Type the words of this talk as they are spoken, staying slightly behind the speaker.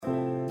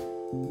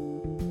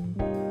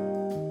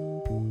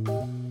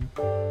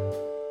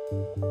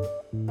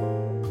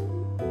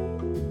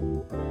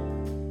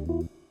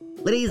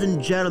Ladies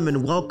and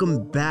gentlemen,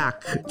 welcome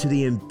back to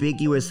the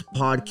Ambiguous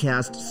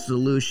Podcast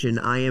Solution.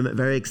 I am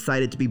very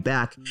excited to be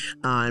back.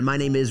 And my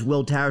name is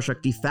Will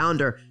Tarashuk, the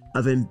founder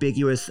of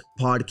Ambiguous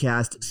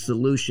Podcast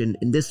Solution.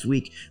 And this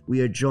week, we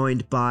are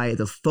joined by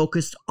the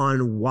Focused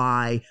on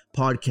Why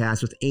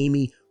podcast with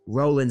Amy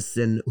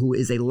Rowlandson, who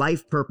is a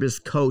life purpose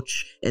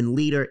coach and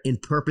leader in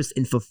purpose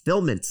and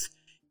fulfillment.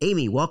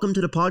 Amy, welcome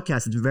to the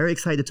podcast. I'm very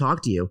excited to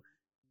talk to you.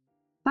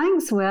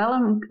 Thanks, Will.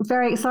 I'm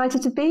very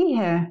excited to be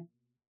here.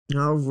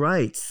 All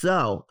right.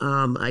 So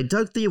I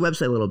dug through your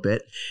website a little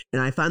bit,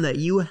 and I found that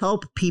you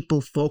help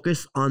people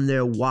focus on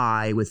their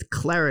why with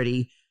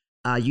clarity,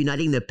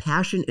 uniting their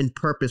passion and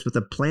purpose with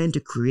a plan to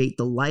create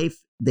the life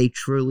they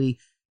truly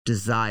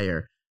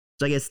desire.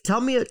 So I guess tell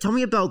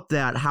me about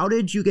that. How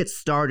did you get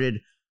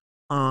started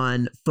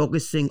on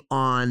focusing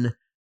on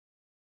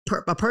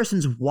a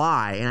person's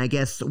why? And I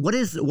guess what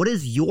is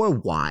your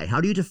why? How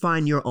do you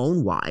define your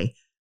own why?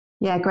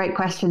 Yeah, great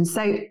question.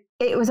 So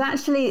it was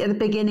actually at the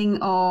beginning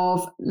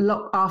of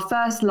our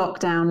first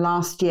lockdown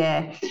last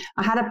year.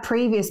 I had a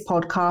previous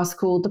podcast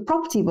called the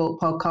Property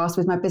Vault podcast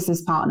with my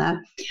business partner,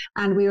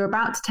 and we were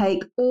about to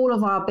take all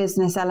of our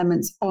business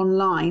elements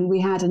online. We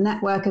had a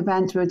network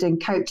event, we were doing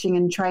coaching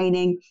and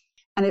training,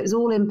 and it was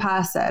all in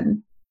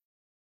person.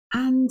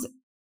 And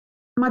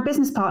my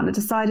business partner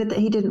decided that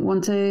he didn't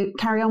want to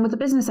carry on with the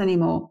business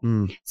anymore.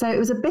 So it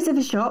was a bit of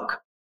a shock.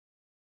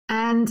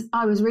 And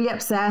I was really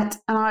upset,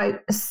 and I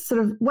sort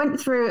of went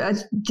through a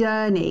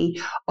journey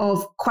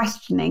of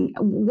questioning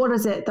what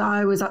is it that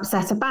I was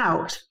upset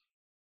about.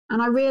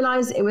 And I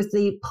realized it was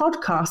the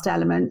podcast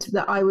element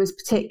that I was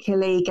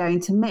particularly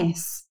going to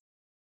miss.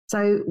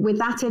 So with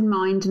that in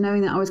mind,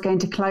 knowing that I was going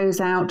to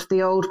close out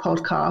the old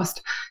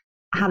podcast,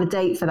 I had a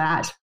date for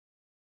that.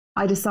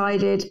 I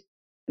decided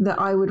that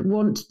I would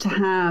want to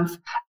have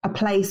a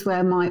place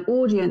where my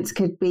audience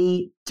could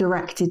be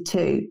directed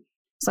to.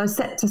 So I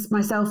set to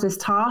myself this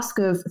task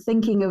of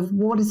thinking of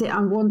what is it I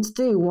want to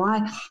do?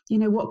 Why,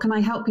 what can I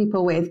help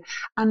people with?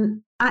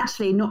 And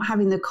actually not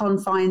having the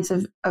confines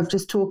of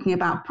just talking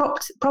about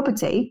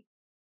property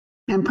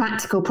and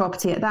practical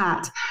property at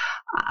that.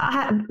 I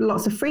had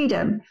lots of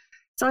freedom.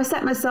 So I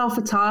set myself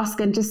a task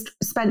and just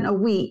spent a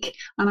week.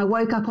 And I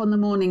woke up on the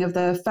morning of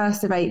the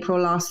 1st of April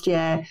last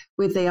year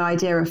with the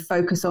idea of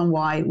focus on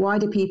why. Why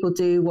do people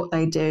do what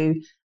they do?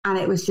 And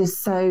it was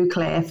just so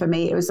clear for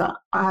me. It was, I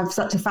have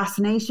such a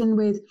fascination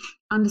with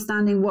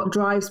understanding what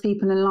drives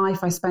people in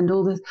life. I spend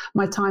all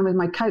my time with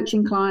my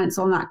coaching clients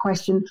on that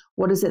question.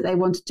 What is it they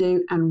want to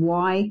do and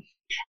why?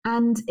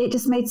 And it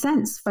just made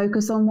sense.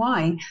 Focus on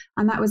why.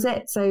 And that was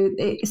it. So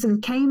it sort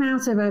of came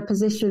out of a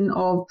position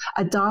of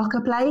a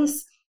darker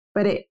place,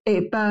 but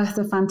it birthed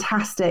a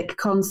fantastic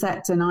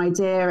concept and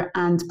idea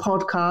and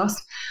podcast,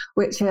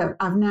 which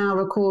I've now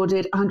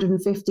recorded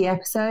 150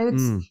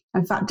 episodes.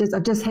 In fact,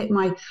 I've just hit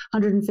my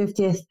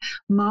 150th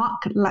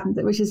mark,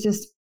 which is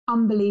just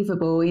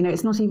unbelievable.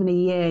 It's not even a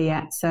year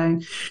yet. So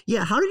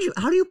yeah, how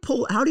do you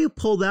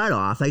pull that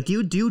off? Like, do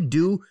you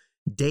do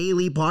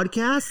daily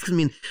podcasts? I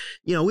mean,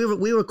 we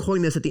were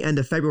recording this at the end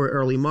of February,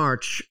 early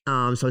March.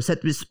 So it's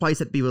probably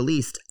set to be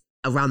released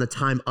around the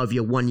time of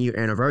your 1-year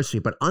anniversary,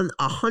 but on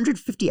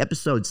 150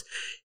 episodes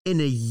in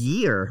a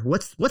year,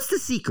 what's the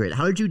secret?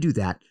 How did you do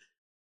that?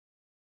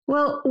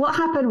 Well, what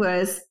happened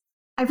was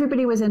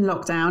everybody was in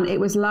lockdown.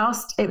 It was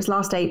last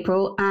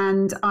April,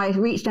 and I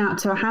reached out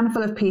to a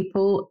handful of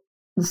people,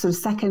 the sort of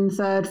 2nd,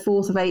 3rd,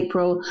 4th of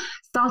April,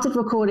 started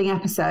recording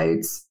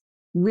episodes,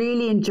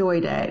 really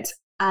enjoyed it,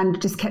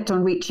 and just kept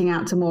on reaching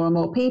out to more and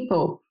more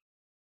people.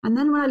 And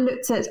then when I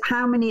looked at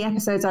how many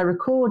episodes I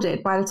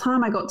recorded, by the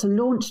time I got to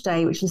launch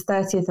day, which is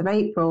 30th of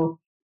April,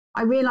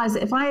 I realized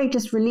that if I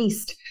just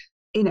released,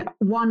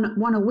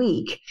 one a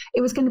week,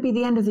 it was going to be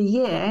the end of the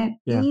year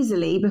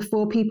easily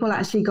before people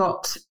actually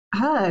got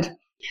heard.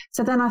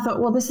 So then I thought,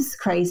 well, this is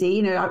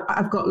crazy.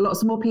 I've got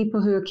lots more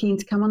people who are keen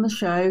to come on the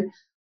show.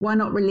 Why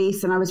not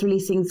release? And I was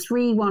releasing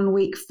 3 1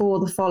 week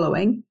for the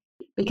following,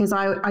 because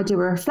I do a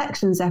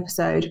reflections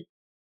episode.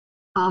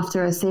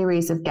 After a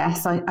series of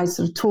guests, I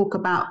sort of talk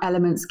about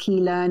elements, key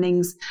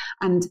learnings,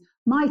 and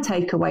my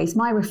takeaways,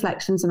 my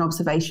reflections and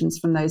observations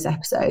from those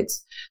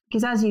episodes.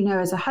 Because as you know,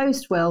 as a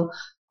host, Will,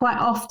 quite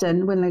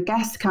often when the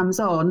guest comes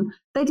on,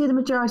 they do the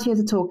majority of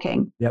the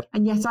talking. Yep.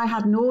 And yet I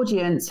had an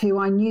audience who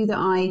I knew that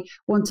I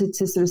wanted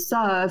to sort of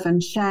serve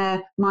and share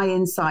my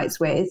insights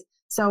with.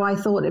 So I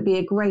thought it'd be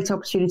a great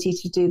opportunity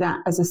to do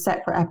that as a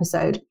separate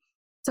episode.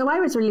 So I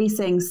was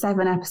releasing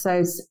 7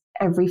 episodes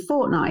every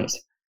fortnight,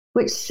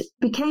 which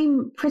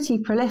became pretty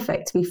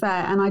prolific, to be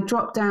fair. And I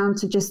dropped down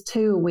to just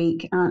 2 a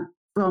week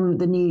from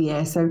the new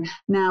year. So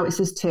now it's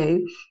just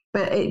 2.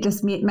 But it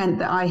just meant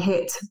that I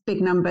hit big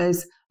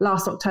numbers.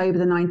 Last October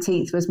the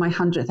 19th was my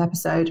 100th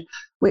episode,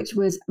 which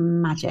was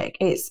magic.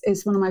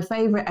 It's one of my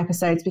favorite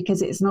episodes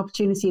because it's an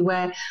opportunity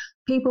where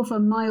people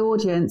from my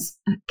audience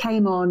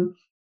came on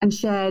and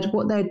shared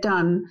what they'd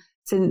done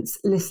since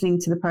listening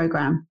to the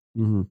program.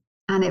 Mm-hmm.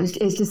 And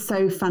it's just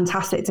so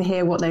fantastic to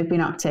hear what they've been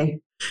up to.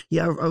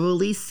 Yeah, a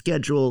release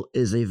schedule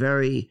is a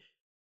very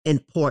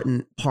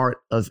important part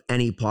of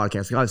any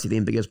podcast. Like obviously, the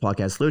Ambiguous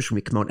Podcast Solution,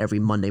 we come out every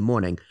Monday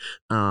morning.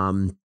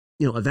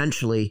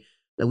 Eventually,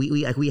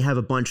 we have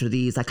a bunch of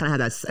these. I kind of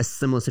had a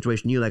similar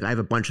situation to you. Like I have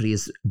a bunch of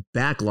these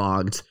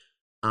backlogged,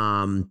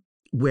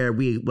 where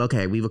we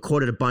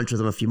recorded a bunch of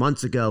them a few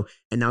months ago,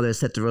 and now they're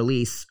set to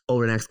release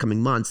over the next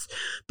coming months.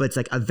 But it's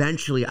like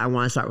eventually, I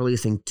want to start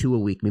releasing 2 a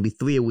week, maybe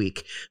 3 a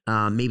week,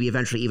 maybe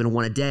eventually even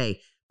 1 a day.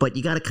 But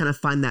you got to kind of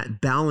find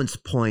that balance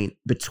point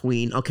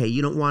between, okay,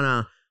 you don't want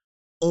to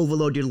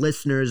overload your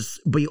listeners,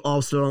 but you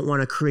also don't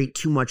want to create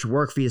too much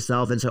work for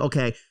yourself and say,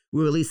 okay,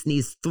 we're releasing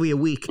these 3 a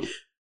week.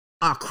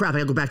 Oh crap, I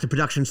gotta go back to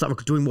production and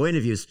start doing more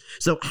interviews.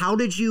 So how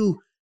did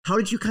you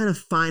kind of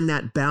find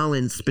that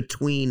balance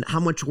between how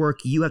much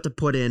work you have to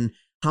put in,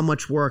 how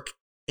much work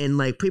in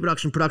like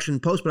pre-production, production,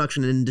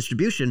 post-production, and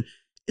distribution?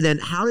 And then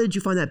how did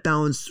you find that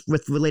balance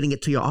with relating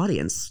it to your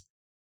audience?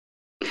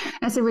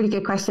 That's a really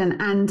good question.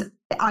 And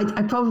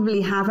I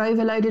probably have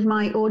overloaded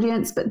my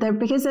audience, but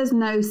because there's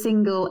no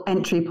single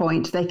entry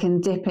point, they can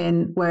dip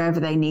in wherever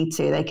they need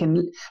to. They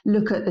can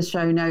look at the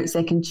show notes.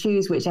 They can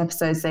choose which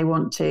episodes they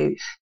want to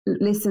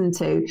listen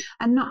to.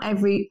 And not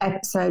every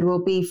episode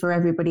will be for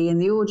everybody in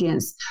the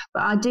audience.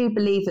 But I do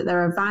believe that there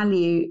are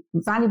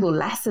valuable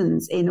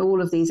lessons in all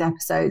of these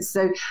episodes.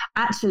 So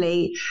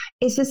actually,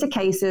 it's just a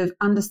case of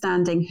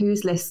understanding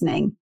who's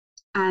listening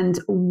and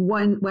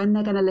when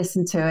they're going to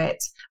listen to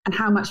it and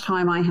how much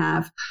time I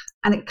have.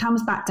 And it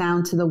comes back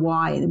down to the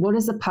why. What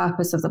is the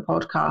purpose of the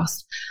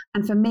podcast?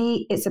 And for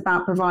me, it's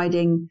about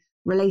providing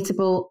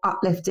relatable,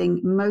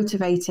 uplifting,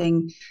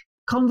 motivating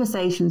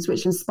conversations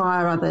which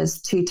inspire others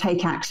to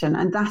take action.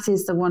 And that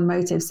is the one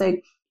motive. So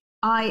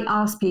I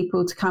ask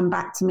people to come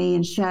back to me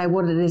and share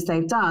what it is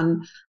they've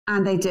done,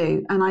 and they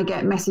do. And I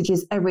get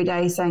messages every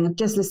day saying, I've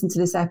just listened to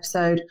this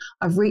episode.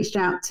 I've reached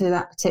out to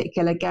that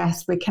particular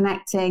guest. We're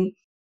connecting.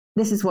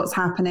 This is what's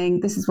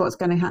happening. This is what's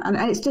going to happen.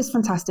 And it's just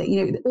fantastic.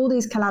 All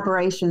these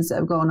collaborations that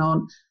have gone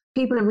on,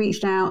 people have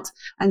reached out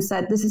and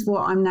said, this is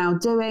what I'm now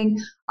doing.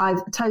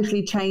 I've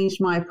totally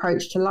changed my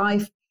approach to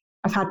life.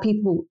 I've had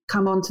people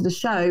come onto the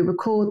show,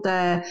 record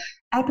their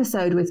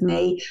episode with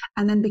me.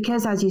 And then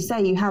because, as you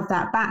say, you have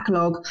that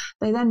backlog,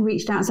 they then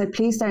reached out and said,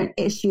 please don't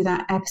issue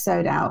that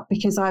episode out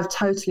because I've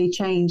totally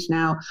changed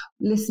now.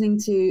 Listening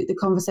to the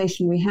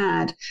conversation we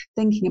had,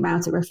 thinking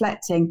about it,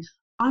 reflecting,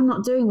 I'm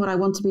not doing what I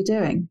want to be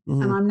doing.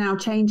 Mm-hmm. And I'm now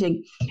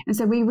changing. And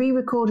so we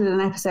re-recorded an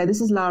episode.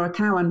 This is Lara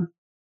Cowan.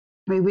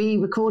 We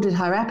re-recorded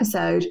her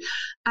episode.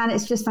 And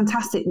it's just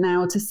fantastic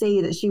now to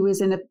see that she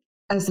was in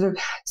a sort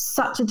of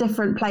such a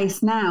different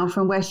place now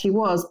from where she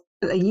was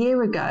a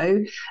year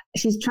ago.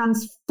 She's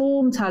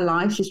transformed her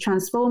life. She's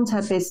transformed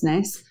her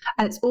business.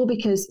 And it's all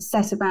because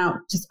set about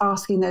just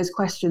asking those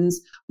questions,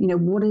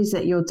 what is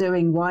it you're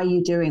doing? Why are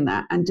you doing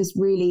that? And just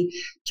really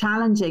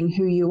challenging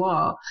who you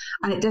are.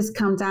 And it does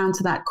come down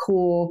to that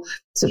core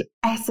sort of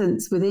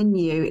essence within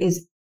you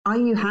is, are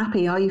you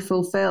happy? Are you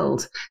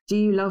fulfilled? Do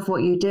you love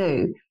what you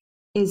do?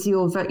 Is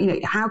your,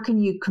 how can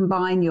you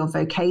combine your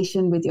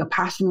vocation with your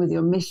passion, with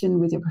your mission,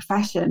 with your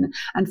profession,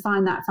 and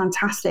find that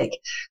fantastic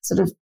sort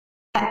of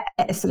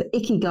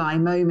ikigai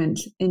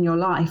moment in your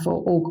life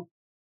or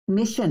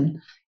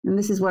mission? And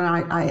this is where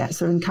I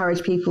sort of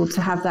encourage people to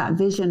have that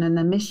vision and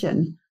the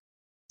mission.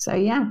 So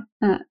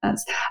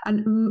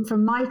and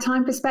from my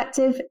time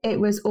perspective, it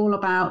was all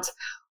about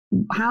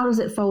how does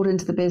it fold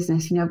into the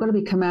business? I've got to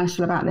be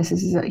commercial about this.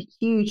 This is a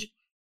huge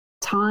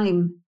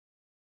time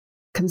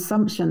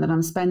consumption that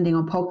I'm spending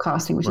on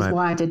podcasting, which is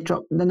why I did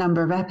drop the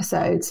number of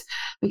episodes,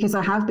 because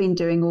I have been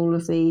doing all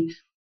of the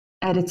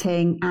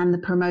editing and the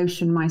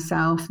promotion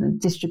myself, and the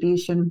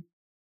distribution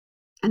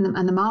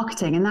and the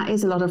marketing, and that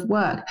is a lot of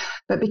work.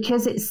 But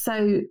because it's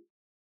so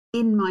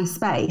in my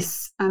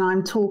space, and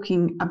I'm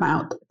talking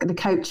about the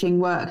coaching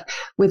work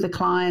with the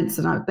clients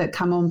that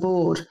come on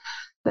board,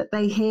 that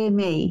they hear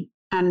me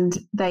and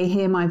they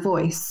hear my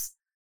voice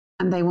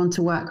and they want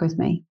to work with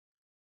me.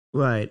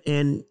 Right.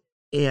 And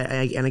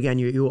again,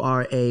 you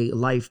are a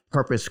life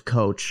purpose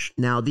coach.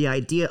 Now, the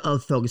idea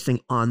of focusing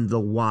on the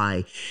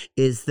why,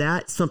 is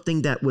that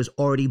something that was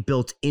already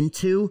built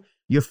into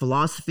your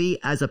philosophy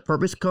as a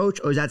purpose coach,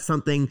 or is that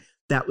something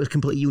that was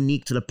completely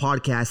unique to the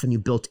podcast and you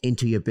built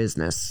into your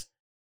business?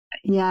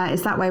 Yeah,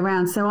 it's that way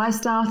around. So I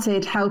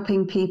started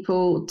helping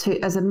people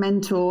as a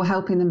mentor,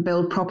 helping them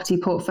build property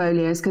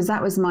portfolios, because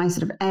that was my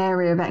sort of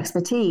area of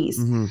expertise.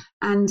 Mm-hmm.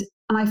 And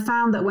I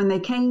found that when they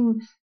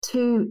came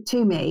to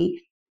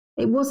me,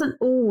 it wasn't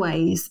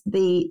always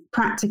the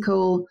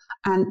practical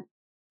and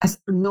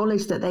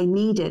knowledge that they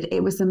needed.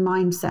 It was the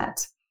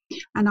mindset.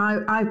 And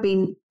I've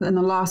been, in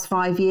the last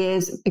 5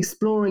 years,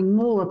 exploring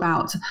more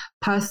about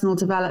personal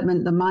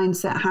development, the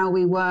mindset, how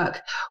we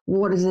work,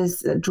 what it is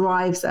that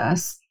drives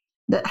us,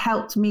 that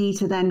helped me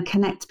to then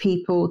connect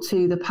people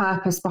to the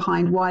purpose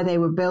behind why they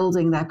were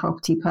building their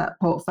property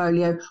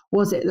portfolio.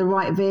 Was it the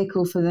right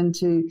vehicle for them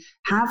to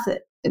have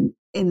that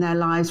in their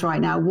lives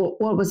right now?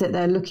 What was it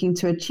they're looking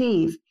to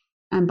achieve?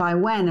 And by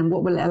when, and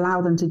what will it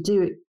allow them to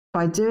do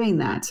by doing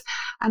that?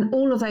 And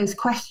all of those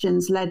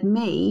questions led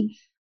me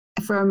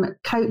from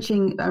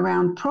coaching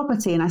around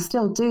property, and I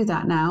still do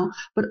that now,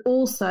 but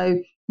also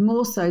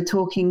more so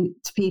talking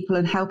to people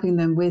and helping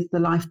them with the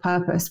life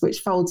purpose, which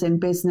folds in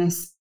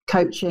business,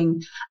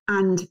 coaching,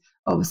 and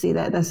obviously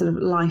their sort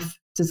of life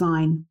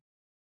design.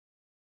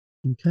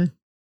 Okay,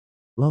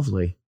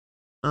 lovely.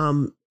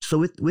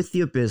 So with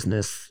your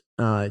business,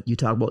 you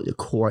talk about the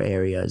core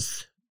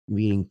areas,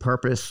 meaning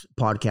purpose,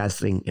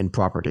 podcasting, and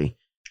property.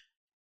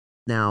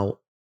 Now,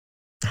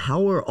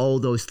 how are all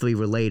those three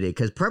related?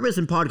 Because purpose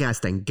and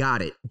podcasting,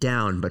 got it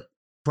down, but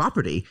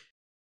property.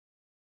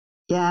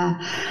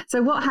 Yeah.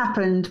 So what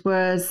happened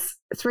was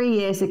 3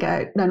 years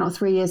ago, no, not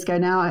 3 years ago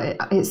now,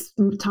 it's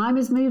time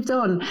has moved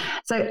on.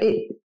 So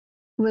it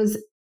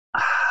was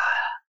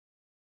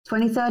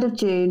 23rd of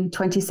June,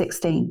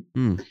 2016.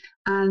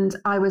 And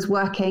I was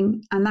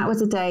working, and that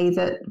was a day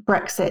that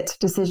Brexit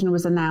decision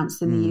was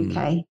announced in the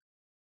UK.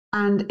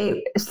 And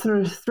it sort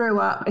of threw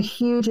up a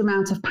huge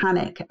amount of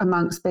panic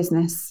amongst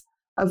business,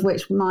 of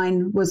which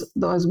mine was,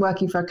 I was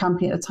working for a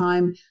company at the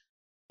time.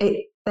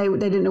 They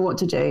didn't know what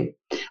to do.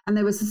 And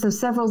there was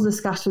several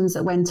discussions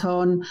that went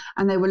on,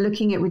 and they were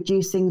looking at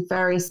reducing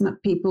various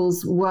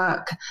people's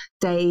work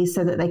days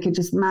so that they could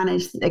just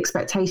manage the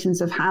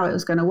expectations of how it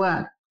was going to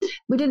work.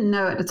 We didn't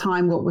know at the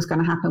time what was going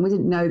to happen. We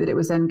didn't know that it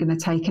was then going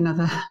to take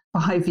another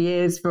 5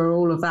 years for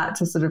all of that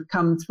to sort of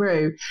come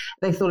through.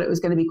 They thought it was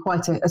going to be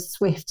quite a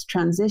swift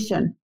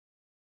transition.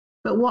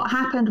 But what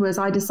happened was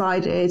I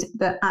decided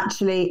that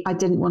actually I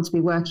didn't want to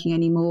be working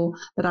anymore,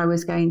 that I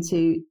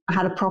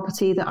had a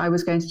property that I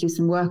was going to do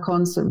some work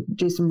on,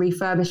 do some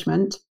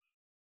refurbishment.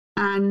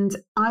 And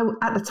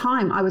at the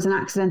time, I was an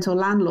accidental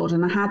landlord,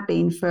 and I had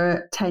been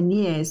for 10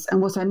 years.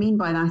 And what I mean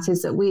by that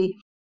is that we'd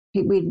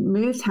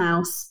moved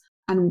house.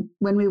 And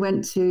when we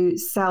went to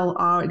sell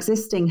our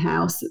existing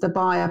house, the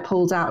buyer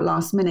pulled out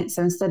last minute.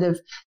 So instead of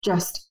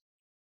just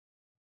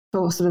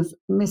sort of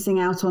missing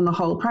out on the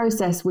whole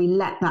process, we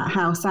let that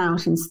house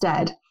out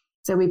instead.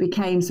 So we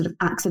became sort of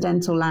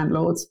accidental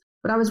landlords.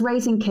 But I was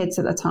raising kids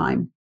at the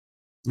time,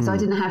 so I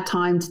didn't have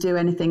time to do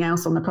anything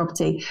else on the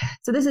property.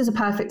 So this is a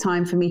perfect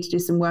time for me to do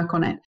some work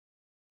on it.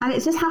 And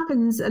it just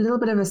happens a little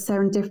bit of a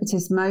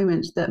serendipitous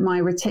moment that my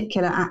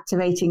reticular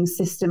activating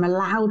system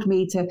allowed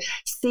me to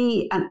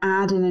see an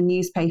ad in a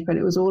newspaper. And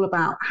it was all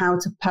about how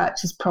to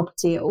purchase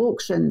property at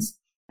auctions.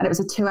 And it was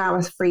a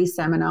 2-hour free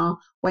seminar,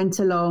 went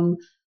along.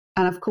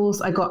 And of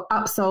course, I got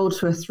upsold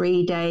to a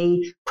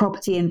 3-day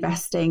property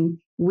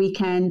investing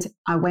weekend.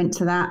 I went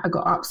to that. I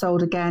got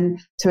upsold again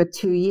to a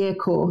 2-year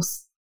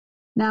course.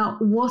 Now,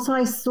 what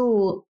I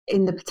saw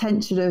in the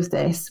potential of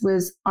this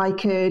was I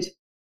could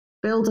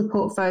build a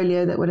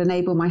portfolio that would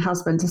enable my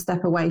husband to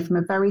step away from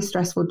a very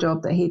stressful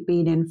job that he'd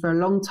been in for a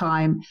long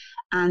time.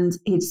 And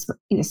he'd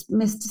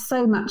missed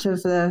so much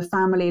of the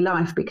family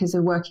life because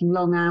of working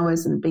long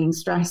hours and being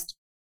stressed.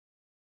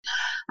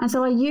 And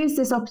so I used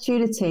this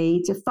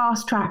opportunity to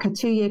fast track a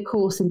 2-year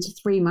course into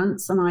 3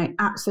 months. And I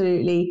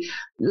absolutely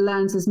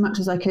learned as much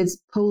as I could,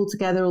 pull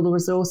together all the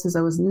resources.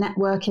 I was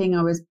networking,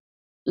 I was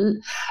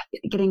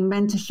getting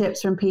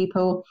mentorships from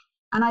people.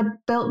 And I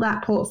built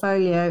that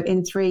portfolio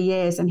in 3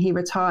 years, and he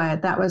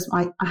retired. That was,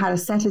 I had a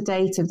set a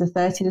date of the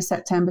 30th of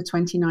September,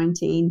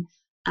 2019.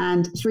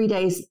 And 3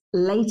 days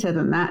later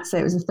than that, so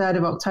it was the 3rd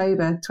of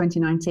October,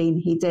 2019,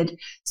 he did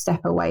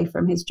step away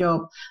from his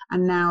job.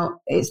 And now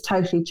it's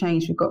totally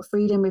changed. We've got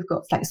freedom, we've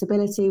got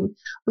flexibility,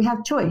 we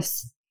have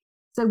choice.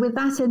 So with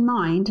that in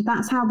mind,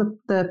 that's how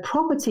the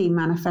property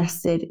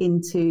manifested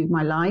into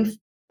my life.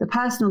 The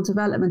personal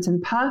development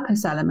and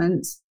purpose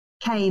elements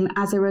came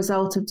as a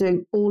result of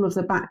doing all of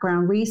the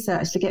background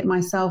research to get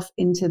myself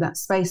into that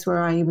space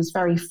where I was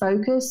very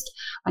focused.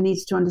 I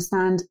needed to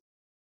understand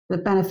the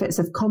benefits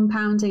of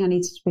compounding. I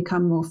needed to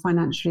become more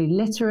financially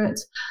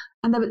literate.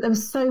 And there were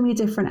so many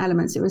different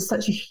elements. It was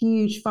such a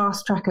huge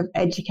fast track of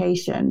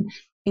education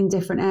in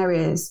different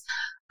areas.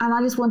 And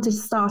I just wanted to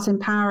start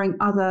empowering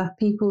other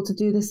people to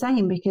do the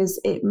same, because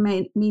it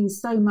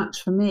means so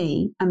much for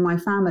me and my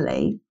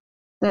family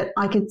that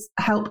I could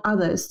help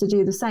others to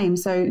do the same.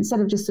 So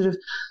instead of just sort of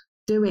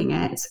doing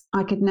it,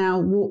 I could now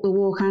walk the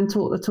walk and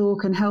talk the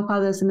talk and help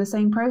others in the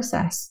same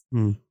process.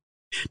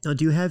 Now,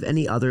 do you have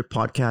any other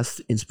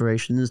podcast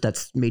inspirations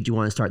that's made you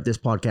want to start this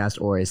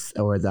podcast or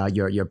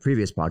your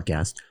previous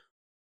podcast?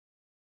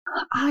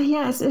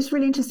 Yes, it's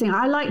really interesting.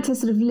 I like to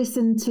sort of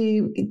listen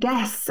to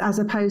guests as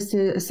opposed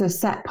to a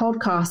set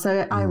podcast.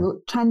 So I will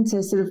tend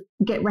to sort of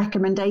get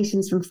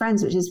recommendations from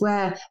friends, which is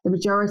where the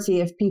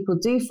majority of people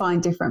do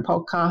find different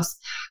podcasts.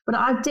 But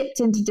I've dipped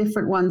into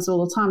different ones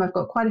all the time. I've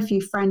got quite a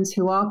few friends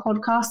who are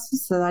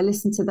podcasters, so I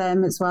listen to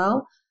them as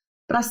well.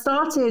 But I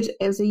started,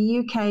 it was a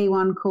UK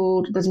one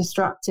called The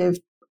Disruptive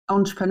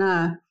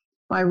Entrepreneur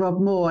by Rob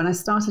Moore. And I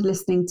started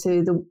listening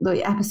to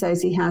the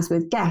episodes he has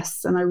with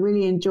guests. And I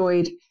really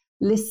enjoyed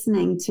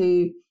listening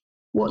to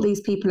what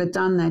these people had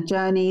done, their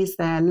journeys,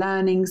 their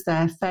learnings,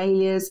 their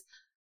failures.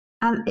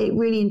 And it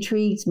really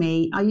intrigued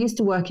me. I used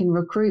to work in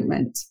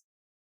recruitment.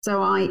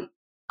 So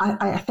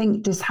I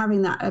think just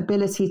having that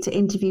ability to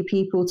interview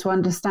people, to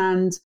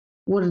understand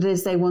what it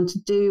is they want to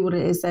do, what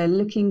it is they're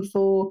looking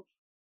for,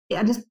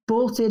 I just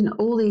brought in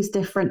all these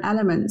different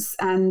elements,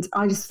 and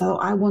I just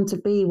thought, I want to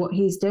be what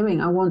he's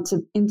doing. I want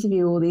to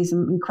interview all these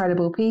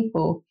incredible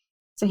people.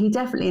 So he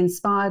definitely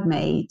inspired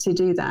me to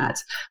do that.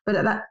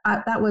 But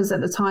that was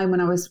at the time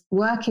when I was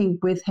working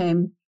with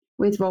him,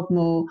 with Rob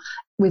Moore,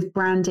 with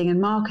branding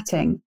and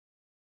marketing,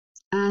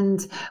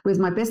 and with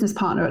my business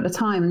partner at the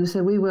time. And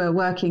so we were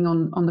working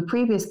on the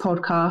previous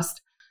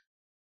podcast.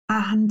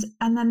 And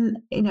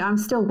then, I'm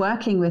still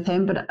working with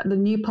him, but the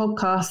new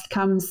podcast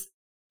comes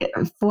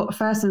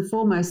first and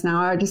foremost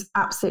now. I just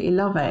absolutely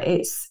love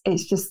it.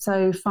 It's just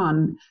so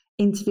fun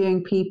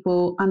interviewing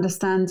people,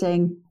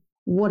 understanding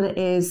what it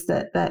is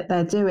that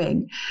they're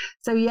doing.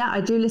 So yeah,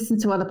 I do listen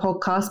to other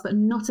podcasts, but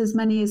not as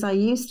many as I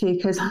used to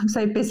because I'm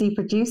so busy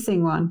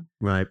producing one.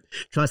 Right.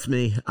 Trust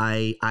me,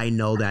 I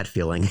know that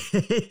feeling.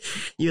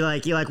 You're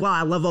like, wow,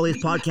 I love all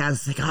these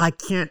podcasts. It's like, oh, I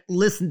can't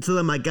listen to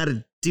them. I got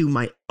to do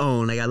my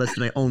own. I got to listen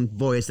to my own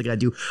voice. I got to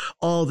do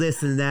all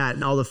this and that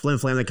and all the flim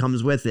flam that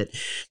comes with it.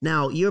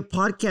 Now, your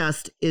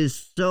podcast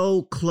is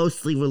so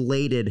closely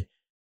related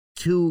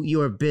to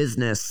your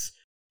business.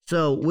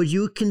 So would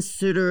you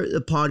consider the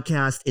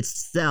podcast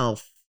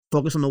itself,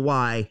 Focus on the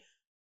Why,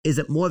 is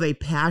it more of a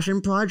passion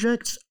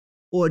project,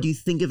 or do you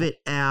think of it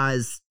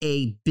as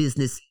a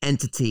business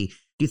entity?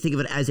 Do you think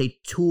of it as a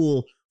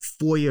tool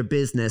for your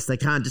business? Like,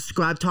 kind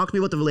of talk to me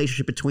about the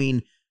relationship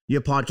between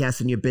your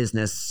podcast and your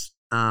business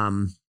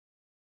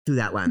through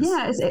that lens.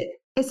 Yeah,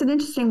 it's an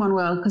interesting one,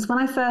 Will, because when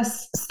I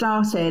first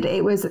started,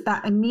 it was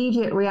that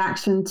immediate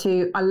reaction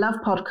to, I love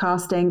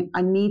podcasting.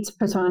 I need to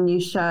put on a new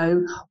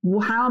show.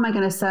 How am I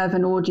going to serve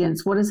an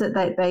audience? What is it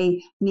that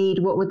they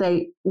need? What would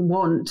they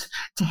want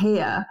to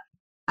hear?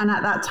 And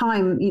at that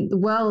time, the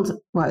world,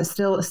 well, it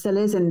still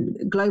is in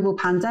global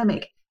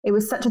pandemic. It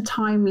was such a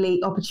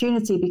timely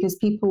opportunity because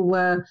people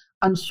were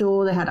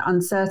unsure. They had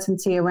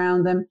uncertainty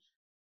around them.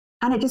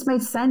 And it just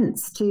made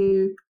sense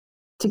to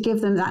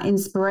give them that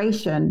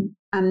inspiration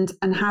and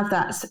have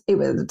that. It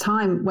was at the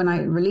time when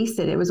I released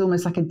it, it was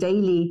almost like a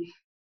daily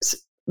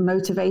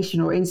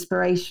motivation or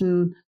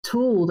inspiration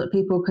tool that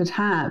people could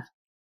have.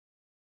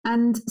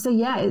 And so,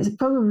 yeah, it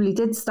probably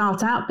did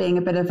start out being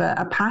a bit of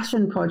a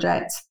passion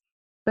project,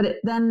 but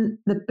then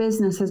the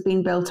business has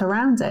been built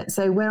around it.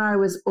 So where I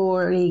was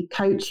already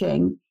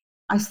coaching,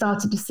 I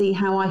started to see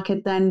how I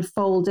could then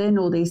fold in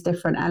all these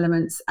different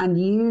elements and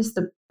use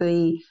the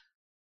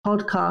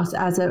podcast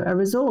as a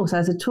resource,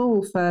 as a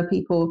tool for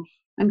people.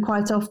 And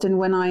quite often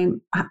when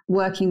I'm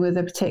working with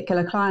a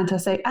particular client, I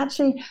say,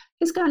 actually,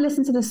 just go and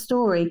listen to the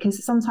story,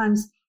 because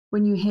sometimes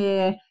when you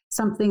hear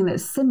something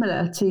that's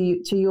similar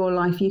to your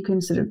life, you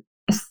can sort of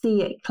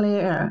see it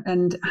clearer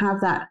and have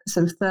that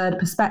sort of third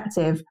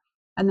perspective.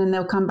 And then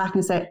they'll come back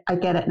and say, I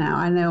get it now.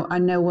 I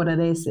know what it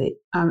is that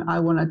I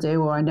want to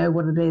do, or I know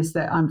what it is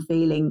that I'm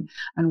feeling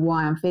and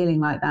why I'm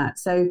feeling like that.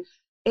 So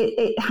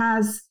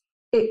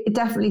it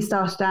definitely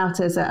started out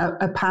as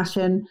a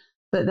passion,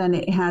 but then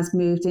it has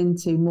moved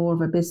into more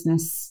of a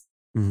business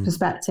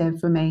perspective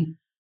for me.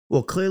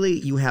 Well, clearly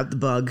you have the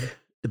bug.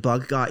 The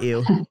bug got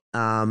you.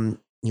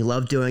 You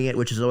love doing it,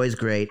 which is always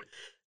great.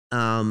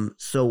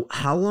 So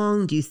how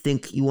long do you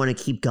think you want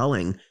to keep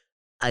going?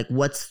 Like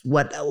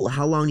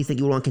how long do you think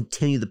you want to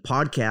continue the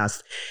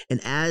podcast? And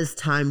as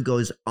time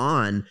goes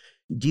on,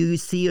 do you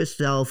see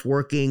yourself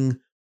working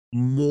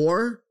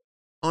more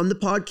on the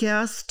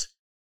podcast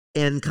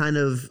and kind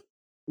of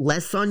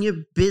less on your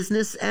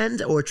business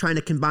end, or trying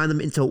to combine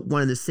them into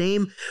one and the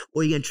same?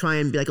 Or are you going to try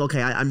and be like,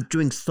 okay, I'm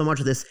doing so much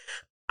of this,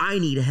 I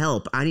need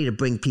help. I need to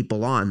bring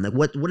people on. Like,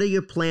 what are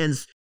your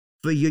plans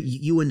for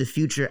you in the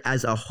future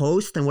as a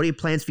host? And what are your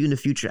plans for you in the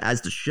future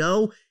as the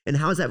show? And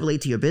how does that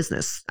relate to your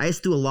business? I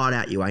just threw a lot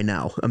at you. I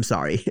know. I'm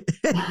sorry.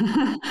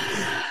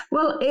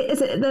 Well,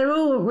 they're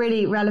all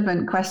really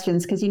relevant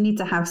questions, because you need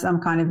to have some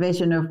kind of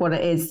vision of what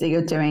it is that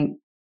you're doing.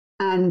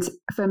 And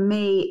for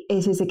me,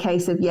 it is a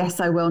case of, yes,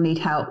 I will need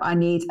help. I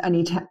need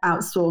to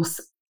outsource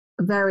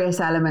various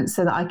elements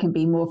so that I can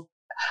be more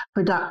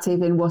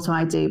productive in what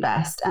I do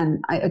best,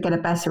 and I get a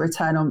better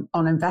return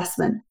on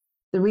investment.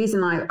 The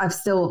reason I've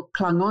still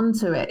clung on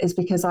to it is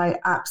because I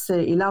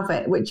absolutely love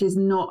it, which is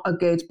not a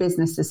good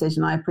business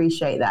decision. I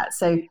appreciate that.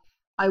 So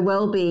I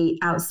will be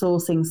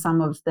outsourcing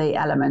some of the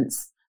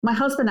elements. My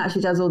husband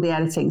actually does all the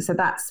editing. So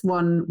that's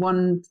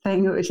one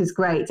thing which is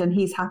great. And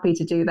he's happy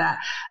to do that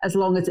as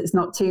long as it's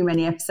not too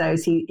many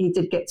episodes. He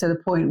did get to the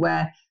point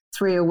where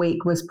 3 a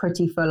week was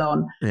pretty full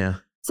on. Yeah.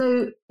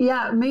 So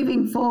yeah,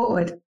 moving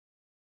forward,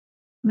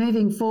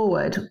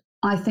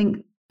 I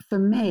think for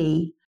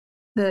me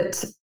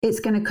that it's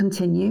going to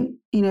continue.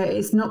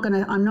 I'm not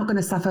going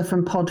to suffer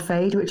from pod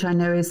fade, which I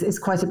know is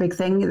quite a big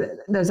thing.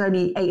 There's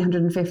only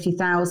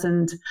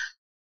 850,000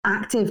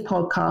 active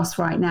podcasts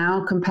right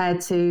now compared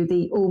to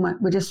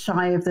we're just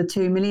shy of the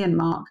 2 million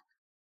mark.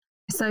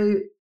 So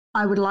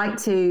I would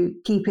like to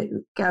keep it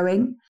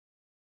going.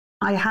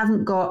 I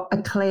haven't got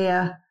a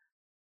clear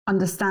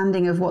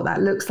understanding of what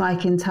that looks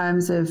like in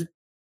terms of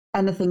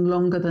anything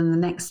longer than the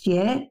next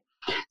year.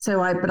 So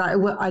I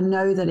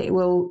know that it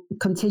will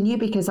continue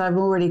because I've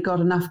already got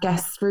enough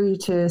guests through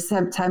to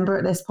September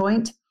at this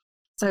point.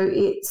 So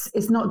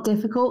it's not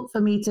difficult for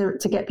me to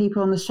get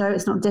people on the show.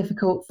 It's not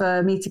difficult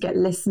for me to get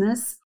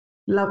listeners.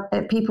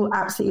 People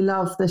absolutely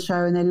love the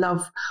show, and they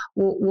love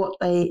what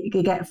they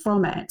get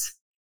from it.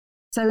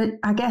 So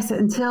I guess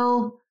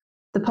until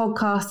the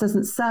podcast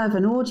doesn't serve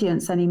an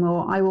audience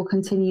anymore, I will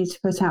continue to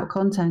put out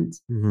content.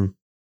 Mm-hmm.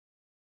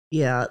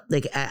 Yeah,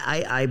 like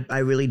I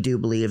really do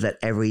believe that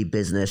every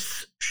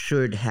business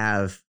should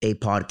have a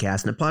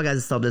podcast, and the podcast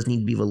itself doesn't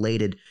need to be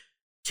related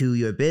to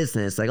your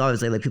business. Like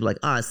obviously, like people like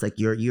us, like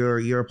your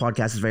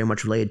podcast is very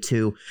much related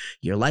to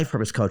your life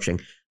purpose coaching.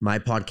 My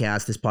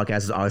podcast, this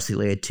podcast is obviously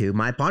related to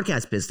my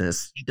podcast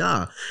business.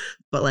 Duh.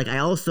 But like I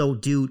also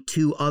do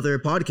 2 other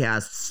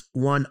podcasts,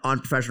 one on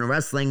professional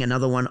wrestling,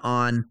 another one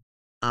on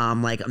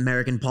like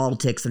American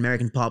politics,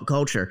 American pop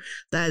culture.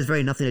 That has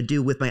very nothing to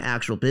do with my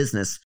actual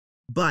business.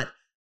 But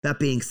that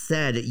being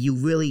said, you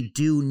really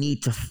do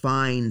need to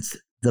find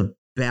the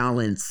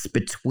balance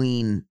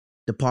between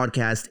the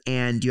podcast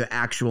and your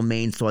actual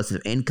main source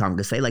of income.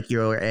 Because say like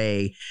you're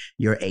a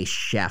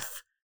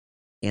chef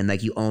and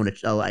like you own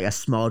like a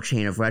small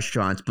chain of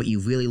restaurants, but you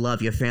really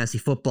love your fantasy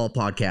football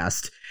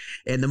podcast.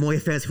 And the more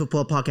your fantasy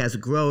football podcast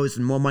grows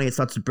and more money it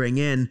starts to bring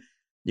in,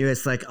 you're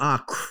just like, oh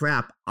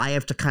crap, I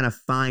have to kind of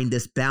find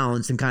this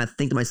balance and kind of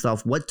think to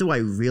myself, what do I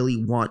really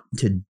want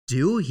to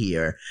do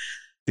here?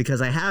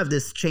 Because I have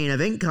this chain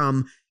of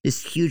income,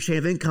 this huge chain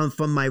of income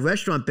from my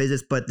restaurant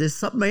business, but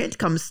my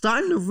income is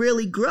starting to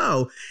really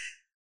grow.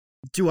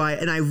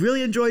 And I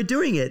really enjoy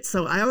doing it.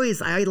 So I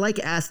like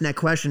asking that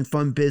question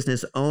from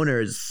business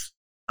owners.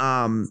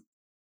 And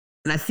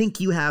I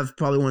think you have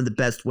probably one of the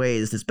best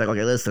ways to say,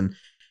 okay, listen,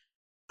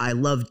 I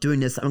love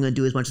doing this. I'm going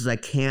to do as much as I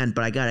can,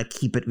 but I got to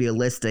keep it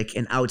realistic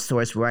and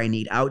outsource where I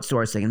need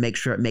outsourcing and make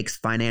sure it makes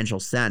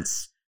financial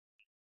sense.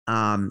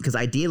 Because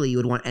ideally you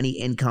would want any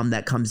income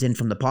that comes in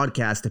from the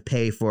podcast to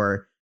pay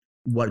for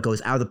what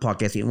goes out of the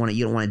podcast. You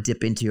don't want to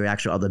dip into your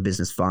actual other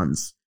business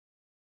funds.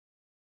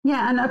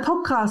 Yeah, and a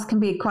podcast can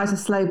be quite a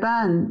slow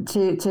burn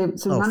to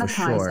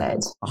monetize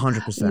it.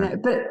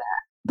 100%.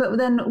 But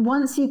then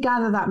once you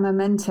gather that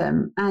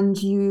momentum and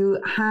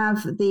you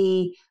have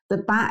the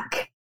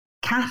back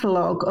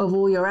catalog of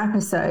all your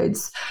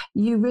episodes,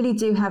 you really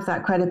do have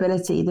that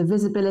credibility. The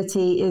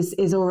visibility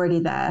is already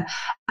there,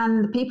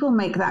 and people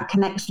make that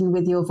connection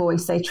with your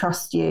voice. They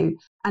trust you.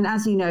 And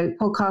as you know,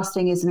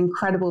 podcasting is an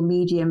incredible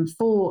medium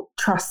for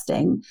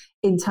trusting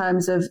in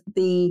terms of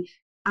the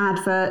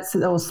adverts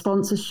or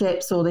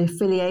sponsorships or the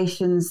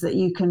affiliations that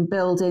you can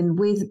build in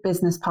with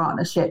business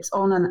partnerships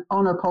on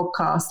a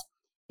podcast.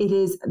 It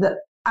is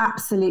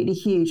absolutely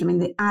huge. I mean,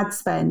 the ad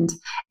spend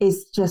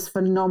is just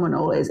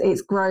phenomenal.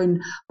 It's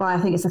grown by, I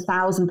think it's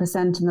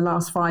 1,000% in the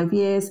last 5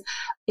 years.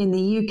 In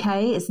the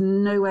UK, it's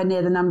nowhere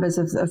near the numbers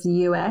of the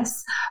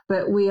US,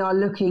 but we are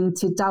looking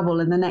to double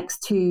in the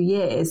next 2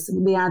 years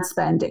the ad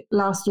spend.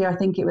 Last year, I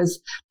think it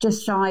was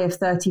just shy of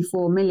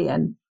 34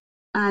 million.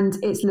 And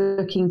it's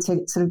looking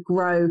to sort of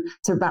grow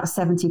to about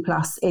 70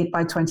 plus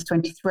by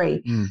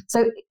 2023.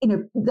 So,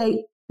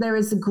 there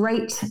is a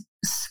great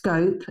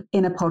scope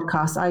in a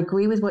podcast. I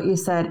agree with what you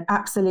said.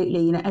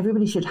 Absolutely.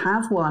 Everybody should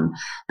have one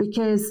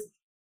because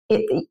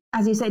it,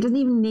 as you say, it doesn't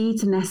even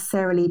need to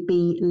necessarily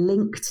be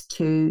linked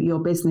to your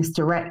business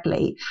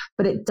directly,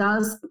 but it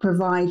does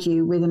provide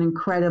you with an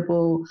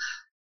incredible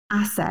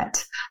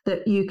asset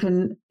that you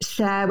can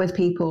share with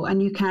people,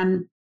 and you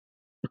can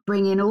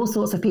bring in all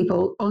sorts of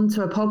people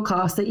onto a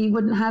podcast that you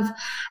wouldn't have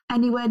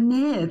anywhere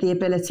near the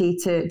ability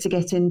to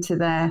get into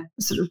their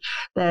sort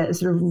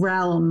of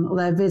realm or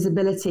their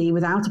visibility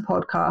without a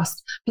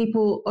podcast.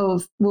 People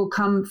will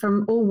come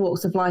from all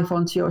walks of life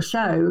onto your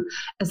show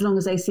as long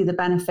as they see the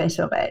benefit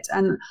of it.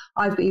 And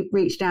I've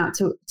reached out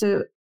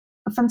to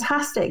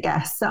fantastic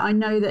guests that I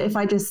know that if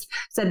I just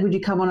said, would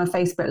you come on a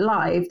Facebook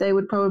Live, they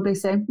would probably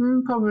say,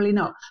 probably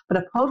not. But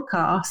a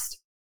podcast,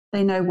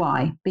 they know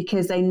why,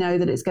 because they know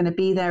that it's going to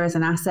be there as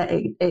an asset.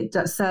 It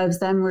serves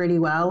them really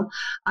well.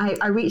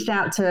 I reached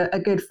out to a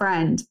good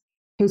friend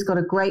who's got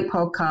a great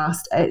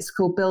podcast. It's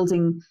called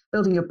Building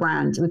Your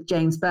Brand with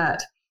James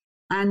Burt.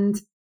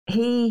 And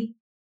he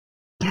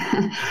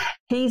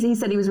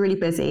said he was really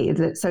busy.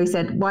 So he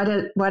said, why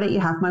don't you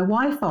have my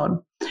wife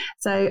on?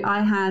 So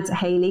I had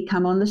Hayley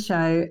come on the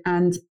show,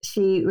 and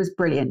she was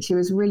brilliant. She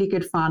was really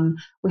good fun.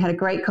 We had a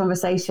great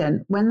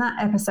conversation. When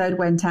that episode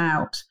went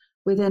out,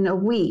 within a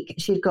week,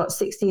 she'd got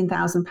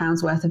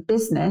 £16,000 worth of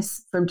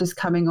business from just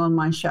coming on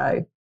my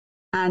show.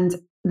 And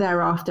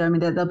thereafter, I mean,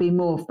 there'll be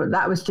more, but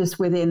that was just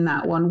within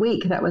that 1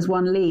 week. That was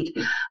one lead.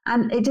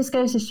 And it just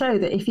goes to show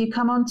that if you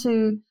come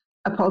onto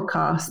a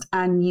podcast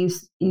and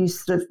you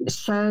sort of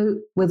show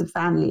with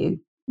value,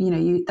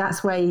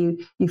 that's where you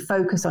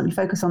focus on. You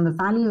focus on the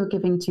value you're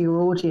giving to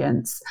your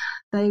audience.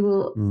 They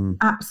will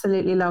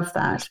absolutely love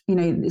that.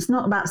 It's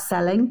not about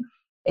selling.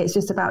 It's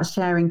just about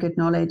sharing good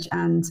knowledge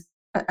and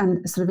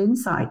sort of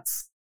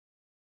insights.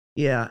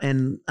 Yeah,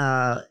 and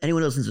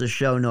anyone who listens to the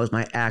show knows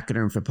my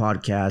acronym for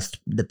podcast.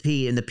 The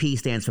P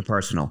stands for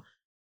personal.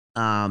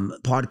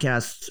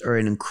 Podcasts are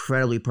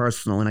incredibly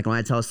personal, and like when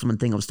I tell someone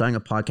thinking of starting a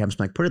podcast, I'm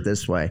like, put it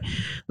this way: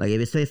 like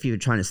if you're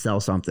trying to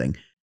sell something,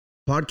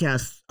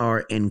 podcasts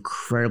are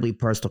incredibly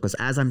personal because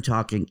as I'm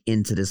talking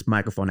into this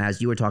microphone,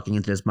 as you were talking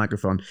into this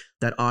microphone,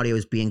 that audio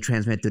is being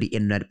transmitted through the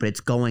internet, but it's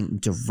going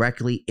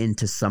directly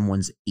into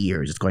someone's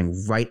ears. It's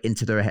going right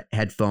into their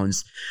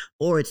headphones,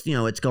 or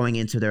it's going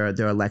into their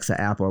Alexa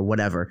app or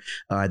whatever,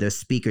 their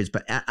speakers.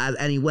 But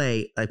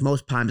anyway, like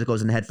most times, it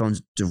goes in the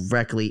headphones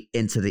directly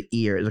into the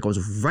ear. It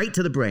goes right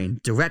to the brain,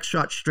 direct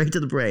shot straight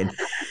to the brain.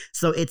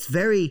 So it's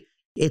very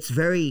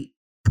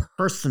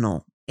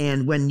personal.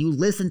 And when you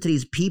listen to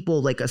these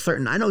people, like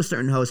I know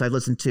certain hosts I've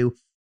listened to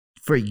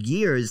for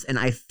years, and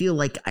I feel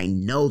like I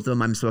know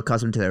them. I'm so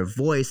accustomed to their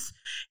voice.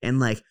 And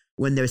like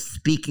when they're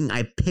speaking,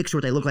 I picture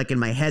what they look like in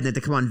my head. And then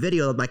they come on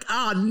video, I'm like,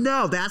 oh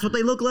no, that's what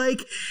they look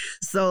like.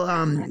 So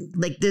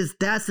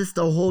that's just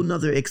a whole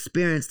nother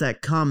experience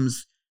that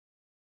comes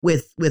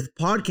with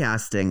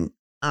podcasting.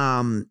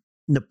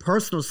 The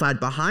personal side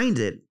behind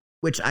it,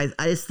 which I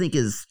just think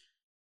is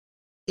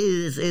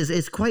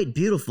quite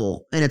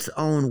beautiful in its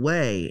own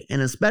way.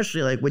 And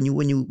especially like when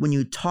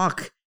you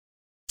talk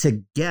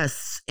to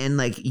guests and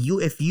like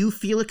if you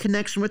feel a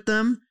connection with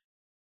them,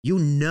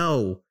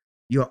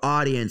 your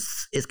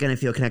audience is going to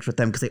feel a connection with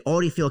them because they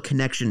already feel a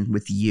connection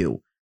with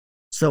you.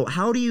 So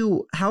how do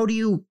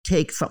you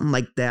take something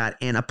like that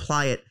and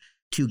apply it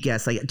to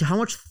guests? Like how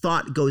much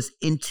thought goes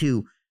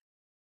into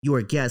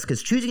your guest?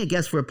 Because choosing a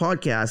guest for a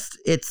podcast,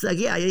 it's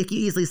you can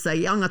easily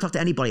say, I'm going to talk to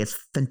anybody. It's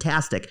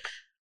fantastic.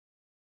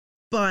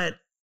 But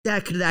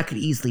that could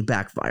easily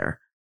backfire.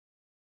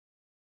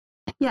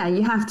 Yeah,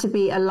 you have to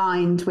be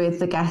aligned with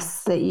the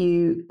guests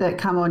that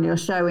come on your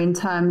show in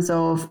terms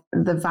of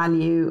the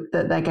value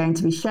that they're going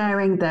to be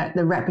sharing,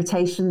 the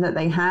reputation that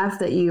they have,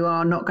 that you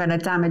are not going to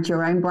damage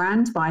your own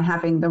brand by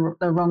having the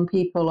wrong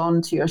people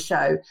onto your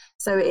show.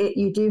 So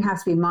you do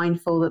have to be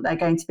mindful that they're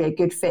going to be a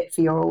good fit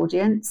for your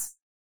audience.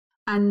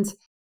 And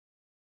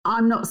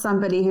I'm not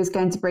somebody who's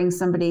going to bring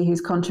somebody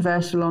who's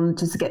controversial on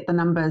just to get the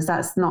numbers.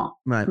 That's not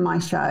my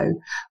show.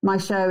 My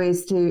show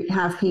is to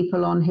have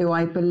people on who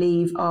I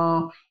believe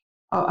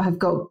have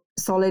got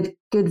solid,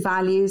 good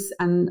values.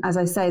 And as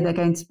I say, they're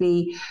going to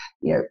be,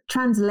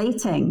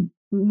 translating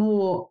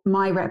more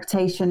my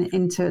reputation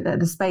into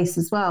the space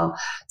as well.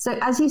 So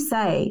as you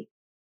say,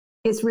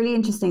 it's really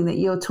interesting that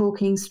you're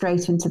talking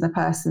straight into the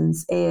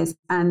person's ears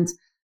and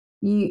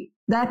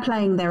they're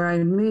playing their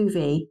own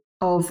movie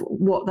of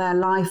what their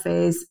life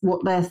is,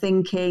 what they're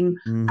thinking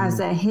as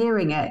they're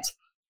hearing it.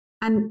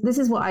 And this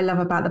is what I love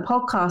about the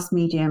podcast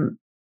medium.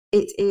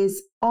 It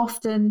is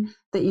often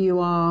that you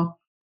are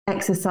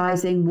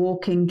exercising,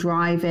 walking,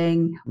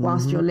 driving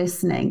whilst you're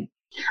listening.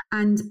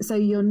 And so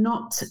you're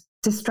not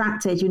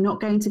distracted. You're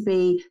not going to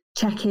be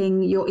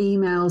checking your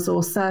emails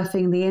or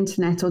surfing the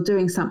internet or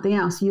doing something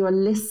else. You are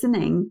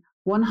listening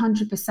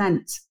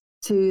 100%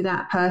 to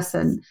that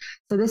person.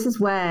 So this is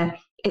where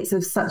it's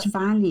of such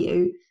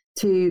value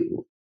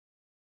to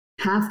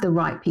have the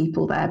right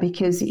people there,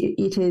 because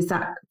it is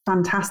that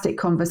fantastic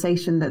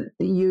conversation that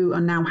you are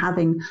now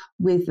having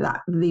with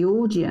the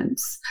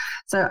audience.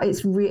 So it's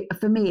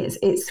for me,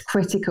 it's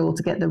critical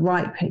to get the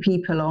right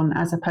people on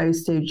as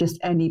opposed to just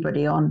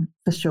anybody on,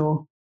 for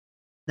sure.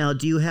 Now,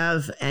 do you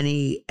have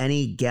any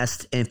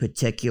guest in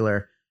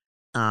particular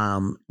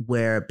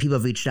where people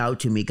have reached out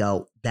to me,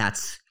 go,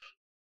 that's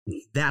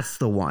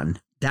the one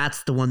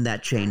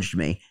that changed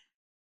me?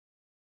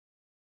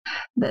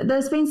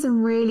 There's been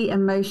some really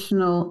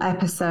emotional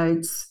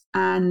episodes,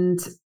 and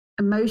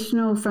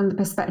emotional from the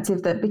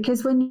perspective that,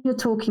 because when you're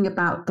talking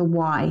about the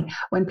why,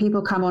 when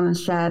people come on and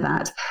share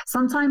that,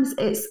 sometimes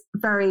it's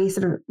very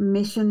sort of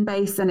mission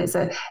based, and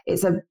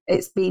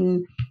it's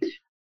been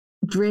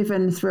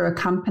driven through a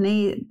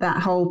company,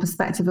 that whole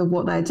perspective of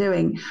what they're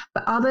doing.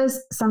 But others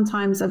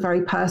sometimes are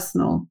very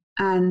personal,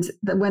 and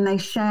that when they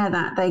share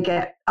that, they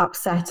get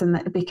upset,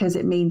 and because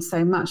it means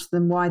so much to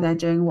them why they're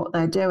doing what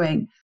they're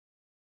doing.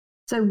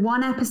 So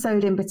one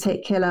episode in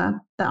particular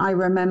that I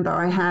remember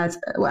I had,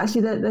 well,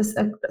 actually there's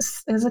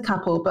a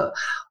couple, but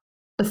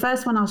the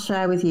first one I'll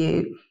share with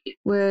you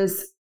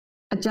was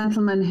a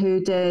gentleman who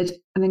did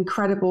an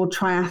incredible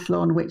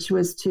triathlon, which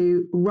was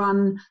to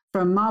run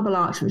from Marble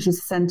Arch, which is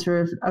the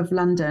centre of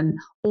London,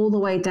 all the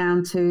way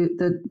down to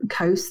the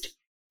coast,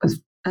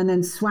 and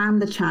then swam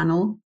the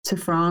Channel to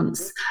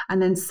France,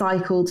 and then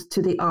cycled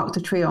to the Arc de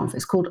Triomphe.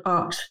 It's called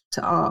Arch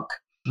to Arc.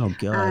 Oh,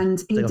 God.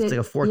 And it's like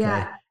a 4K.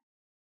 Yeah.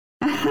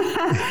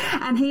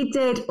 And he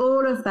did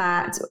all of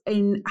that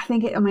in, I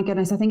think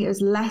it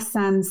was less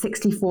than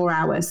 64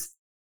 hours.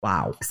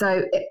 Wow.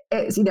 So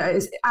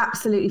it's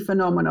absolutely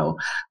phenomenal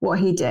what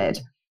he did.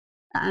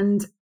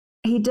 And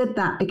he did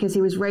that because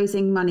he was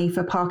raising money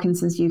for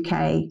Parkinson's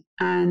UK,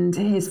 and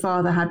his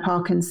father had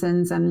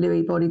Parkinson's and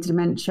Lewy body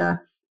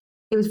dementia.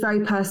 It was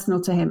very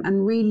personal to him,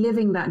 and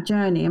reliving that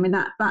journey. I mean,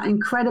 that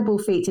incredible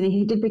feat. And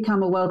he did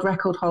become a world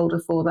record holder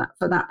for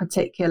that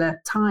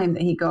particular time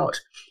that he got.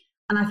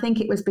 And I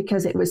think it was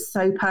because it was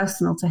so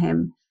personal to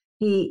him.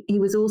 He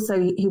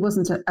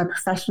wasn't a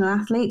professional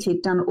athlete.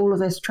 He'd done all of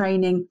this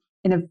training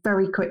in a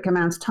very quick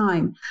amount of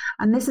time.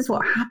 And this is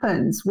what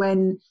happens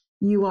when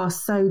you are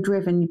so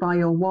driven by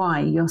your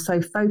why. You're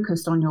so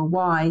focused on your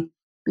why,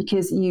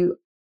 because you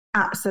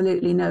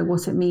absolutely know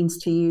what it means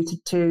to you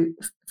to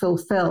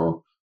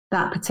fulfill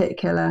that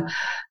particular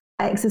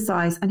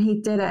exercise. And he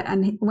did it.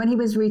 And when he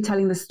was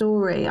retelling the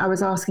story, I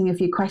was asking a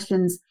few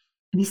questions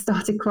and he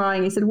started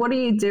crying. He said, "What are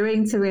you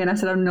doing to me?" And I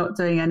said, "I'm not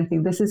doing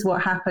anything. This is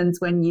what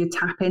happens when you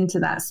tap into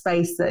that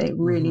space, that it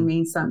really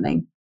means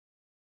something."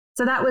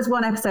 So that was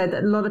one episode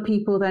that a lot of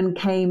people then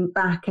came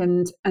back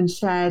and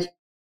shared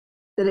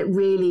that it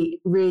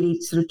really,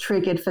 really sort of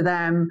triggered for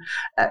them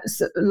a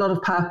lot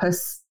of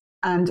purpose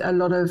and a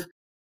lot of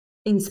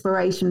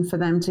inspiration for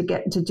them to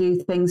get to do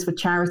things for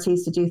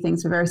charities, to do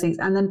things for various things.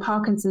 And then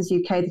Parkinson's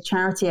UK, the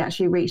charity,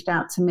 actually reached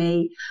out to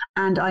me,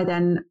 and I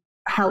then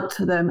helped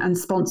them and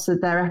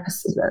sponsored their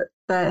episode.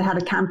 They had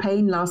a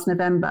campaign last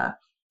November.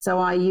 So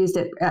I used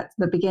it at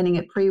the beginning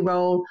at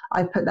pre-roll.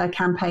 I put their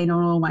campaign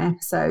on all my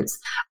episodes.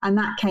 And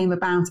that came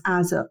about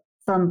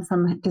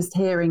from just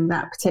hearing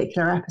that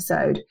particular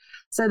episode.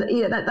 So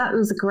that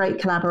was a great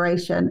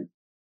collaboration.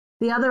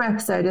 The other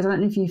episode, I don't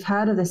know if you've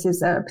heard of this,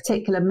 is a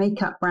particular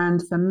makeup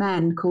brand for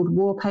men called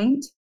War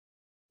Paint.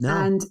 No.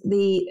 And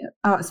it's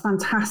a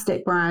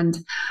fantastic brand.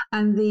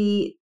 And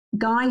the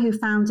guy who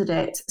founded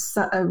it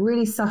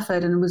really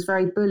suffered and was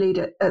very bullied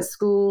at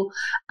school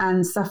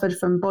and suffered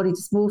from body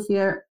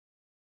dysmorphia.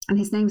 And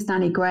his name's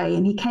Danny Gray.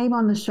 And he came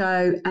on the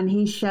show and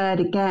he shared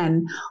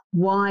again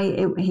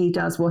why he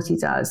does what he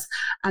does.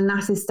 And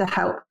that is to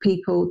help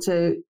people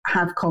to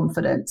have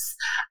confidence.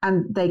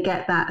 And they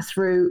get that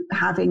through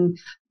having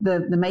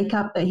the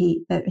makeup that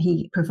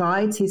he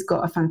provides. He's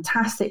got a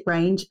fantastic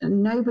range,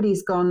 and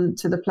nobody's gone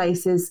to the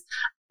places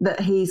that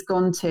he's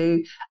gone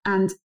to.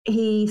 And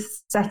he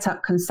set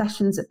up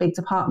concessions at big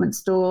department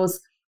stores.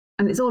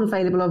 And it's all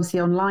available obviously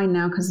online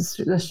now because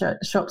the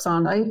shops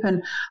aren't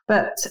open.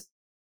 But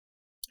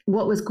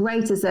what was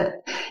great is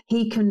that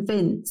he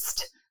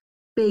convinced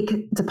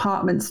big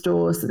department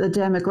stores that the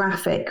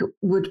demographic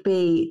would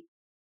be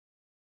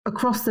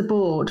across the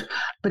board,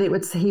 but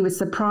he would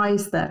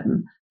surprise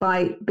them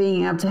by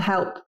being able to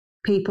help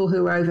people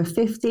who are over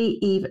 50,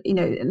 even,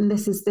 and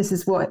this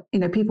is what,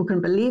 people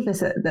can believe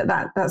this,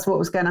 that's what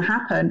was going to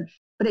happen.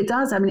 But it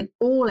does. I mean,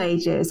 all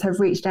ages have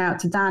reached out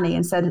to Danny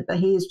and said that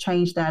he has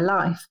changed their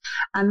life.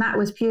 And that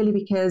was purely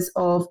because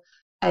of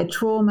a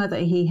trauma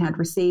that he had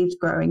received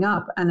growing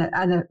up and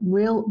a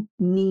real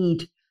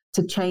need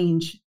to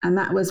change. And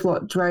that was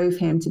what drove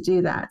him to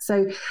do that.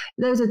 So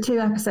those are two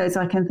episodes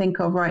I can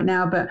think of right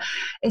now, but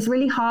it's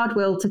really hard,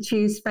 Will, to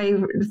choose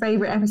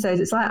favorite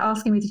episodes. It's like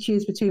asking me to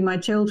choose between my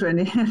children.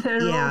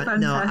 They're all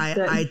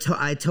fantastic. No,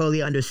 I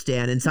totally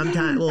understand. And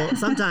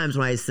sometimes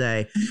when I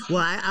say,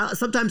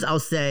 sometimes I'll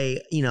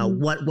say,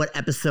 what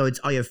episodes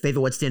are your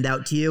favorite? What stand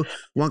out to you?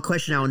 One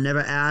question I will never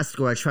ask,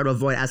 or I try to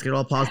avoid asking at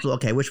all possible.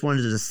 Okay, which one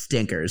is the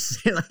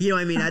stinkers? You know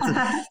what I mean?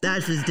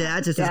 That's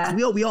just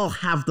we all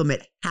have them.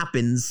 It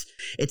happens.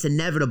 It's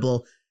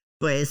inevitable,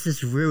 but it's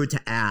just rude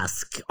to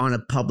ask on a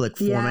public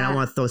forum. Yeah. I don't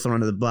want to throw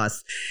someone under the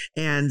bus.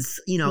 And,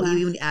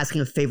 even asking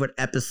a favorite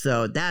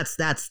episode, that's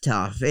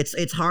tough.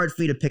 It's hard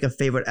for me to pick a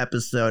favorite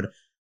episode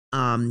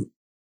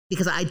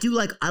because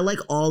I like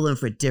all of them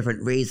for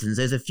different reasons.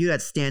 There's a few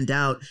that stand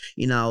out,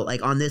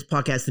 like on this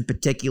podcast in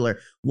particular.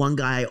 One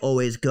guy I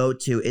always go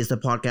to is the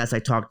podcast I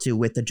talked to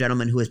with the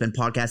gentleman who has been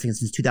podcasting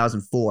since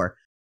 2004,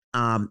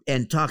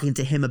 and talking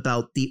to him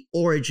about the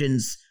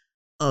origins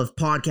of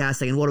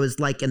podcasting and what it was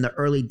like in the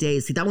early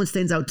days. See, that one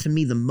stands out to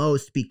me the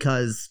most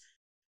because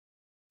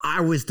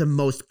I was the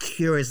most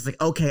curious. It's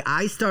like, okay,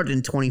 I started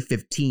in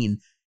 2015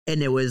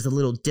 and it was a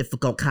little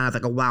difficult, kind of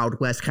like a Wild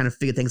West, kind of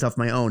figure things out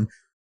on my own.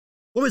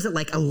 What was it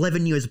like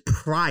 11 years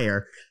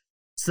prior?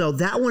 So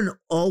that one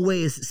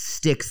always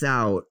sticks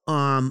out.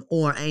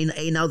 Or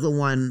another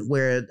one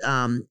where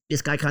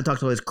this guy kind of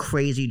talks about his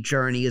crazy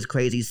journey, his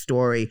crazy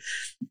story.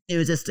 It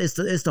was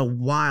it's a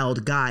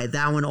wild guy.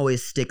 That one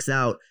always sticks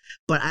out.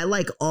 But I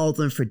like all of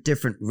them for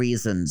different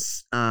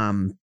reasons.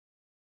 And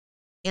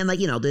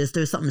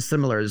there's something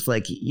similar. It's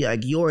like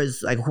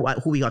yours, like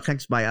who we got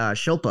connected by,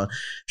 Shilpa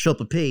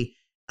P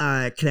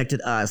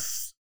connected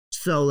us.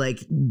 So like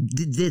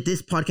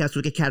this podcast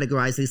would get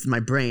categorized, at least in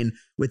my brain,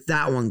 with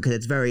that one because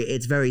it's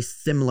very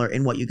similar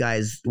in what you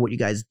guys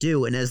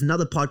do. And there's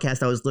another podcast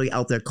that was literally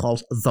out there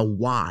called The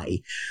Why,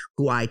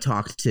 who I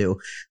talked to.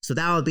 So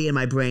that would be in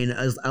my brain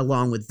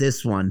along with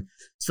this one.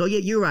 So yeah,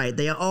 you're right.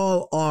 They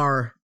all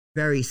are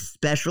very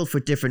special for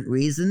different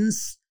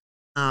reasons,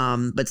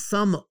 but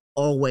some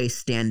always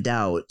stand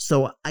out.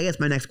 So I guess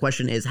my next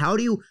question is, how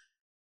do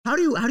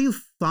you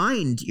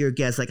find your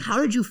guests? Like,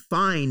 how did you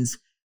find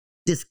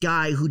this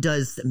guy who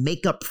does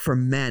makeup for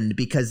men?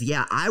 Because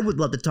I would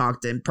love to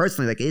talk to him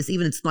personally. Like it's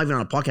not even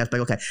on a podcast, but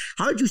okay,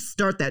 how did you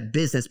start that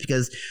business?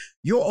 Because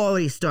you're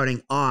already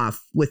starting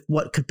off with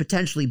what could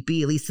potentially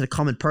be, at least to the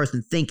common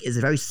person, think is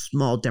a very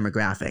small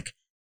demographic.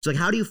 So like,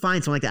 how do you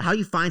find someone like that? How do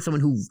you find someone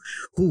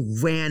who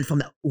ran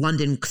from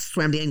London,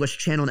 swam the English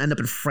Channel, and ended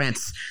up in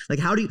France? Like,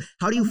 how do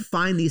you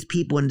find these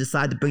people and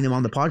decide to bring them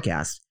on the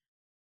podcast?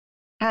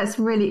 That's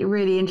really,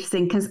 really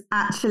interesting because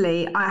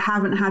actually I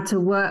haven't had to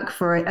work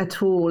for it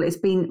at all. It's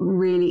been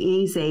really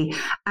easy.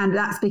 And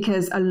that's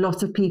because a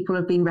lot of people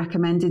have been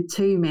recommended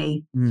to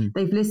me.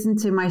 They've listened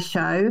to my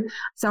show.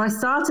 So I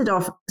started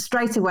off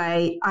straight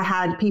away. I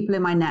had people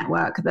in my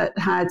network that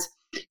had,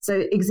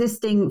 so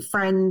existing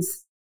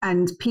friends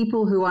and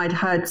people who I'd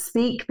heard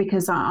speak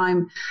because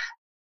I'm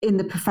in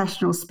the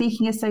Professional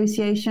Speaking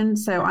Association.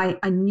 So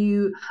I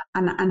knew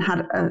and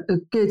had a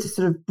good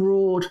sort of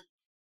broad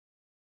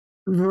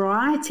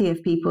variety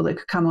of people that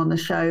could come on the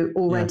show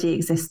already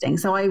existing.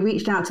 So I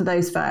reached out to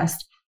those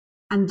first.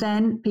 And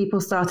then people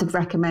started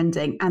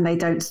recommending, and they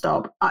don't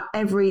stop.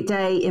 Every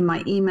day in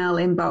my email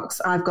inbox,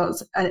 I've got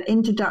an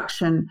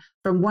introduction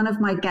from one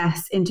of my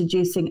guests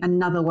introducing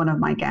another one of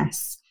my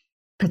guests,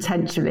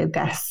 potentially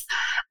guests.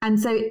 And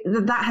so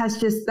that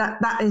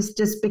has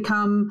just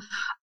become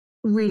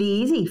really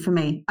easy for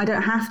me. I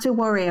don't have to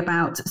worry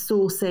about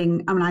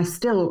sourcing. I mean, I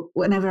still,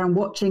 whenever I'm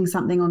watching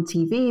something on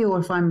TV, or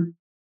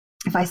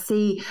if I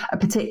see a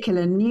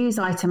particular news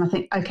item, I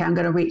think, okay, I'm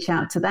going to reach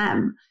out to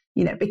them,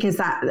 because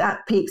that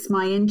piques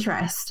my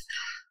interest.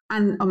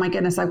 And oh my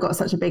goodness, I've got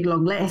such a big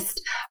long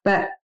list.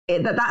 But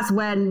that's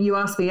when you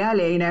asked me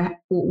earlier,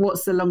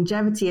 what's the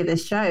longevity of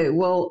this show?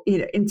 Well,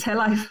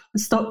 until I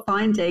stop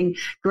finding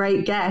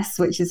great guests,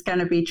 which is going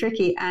to be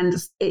tricky, and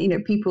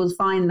people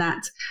find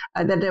that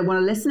they don't want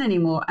to listen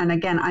anymore. And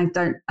again, I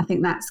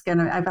think that's going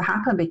to ever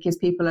happen because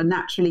people are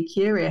naturally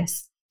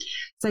curious.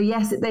 So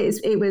yes,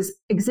 it was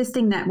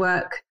existing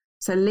network.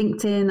 So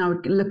LinkedIn, I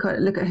would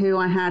look at who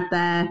I had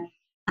there,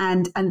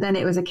 and then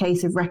it was a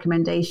case of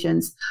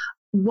recommendations.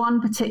 One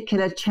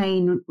particular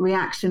chain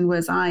reaction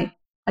was I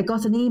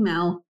got an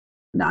email.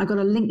 I got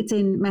a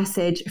LinkedIn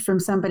message from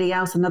somebody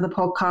else, another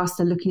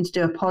podcaster looking to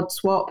do a pod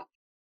swap,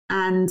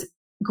 and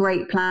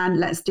great plan.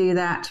 Let's do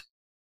that.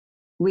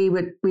 We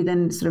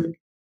then sort of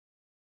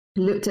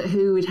looked at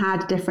who we'd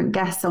had different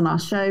guests on our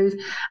shows,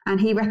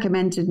 and he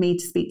recommended me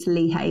to speak to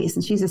Lee Hayes,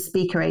 and she's a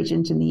speaker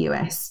agent in the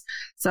US.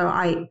 So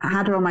I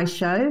had her on my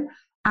show.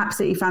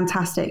 Absolutely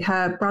fantastic.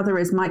 Her brother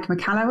is Mike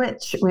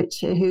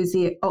Michalowicz, who's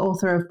the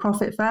author of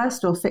Profit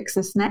First or Fix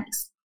This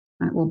Next.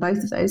 Well, both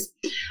of those.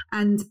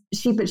 And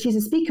she's a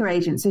speaker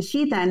agent. So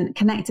she then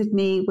connected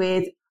me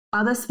with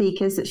other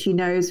speakers that she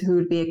knows who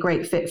would be a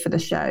great fit for the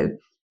show.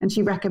 And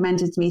she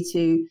recommended me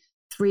to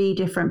 3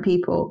 different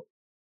people.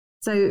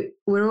 So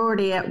we're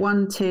already at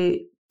 1,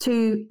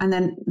 2, and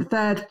then the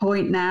third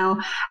point now.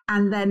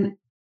 And then,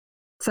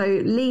 so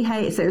Lee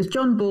Hayes, so it was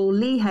John Ball,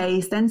 Lee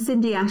Hayes, then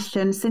Cindy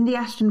Ashton. Cindy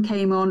Ashton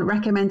came on,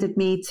 recommended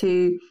me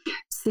to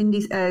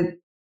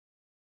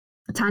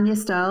Tanya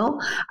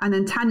Sterl, and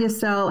then Tanya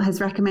Sterl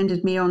has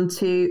recommended me on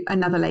to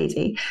another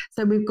lady.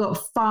 So we've got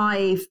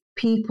 5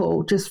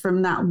 people just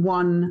from that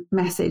one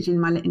message in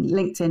my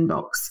LinkedIn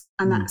box.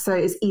 And so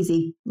it's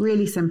easy,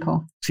 really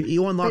simple. So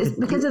you unlocked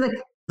because of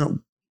the... No.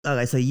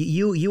 Okay, so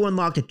you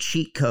unlocked a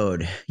cheat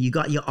code. You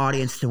got your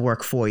audience to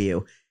work for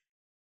you.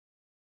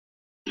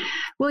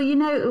 Well,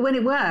 when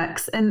it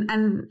works,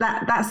 and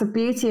that's the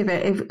beauty of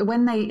it.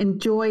 When they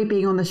enjoy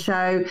being on the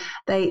show,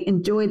 they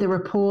enjoy the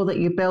rapport that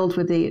you build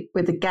with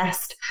the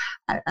guest,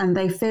 and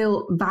they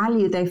feel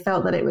valued. They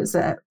felt that it was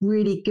a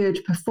really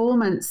good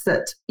performance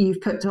that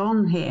you've put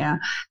on here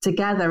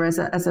together as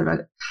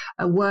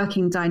a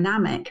working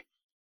dynamic.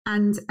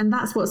 And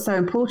that's what's so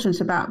important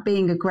about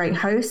being a great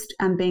host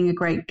and being a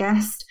great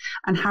guest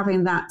and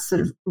having that sort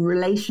of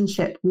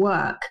relationship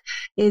work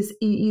is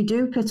you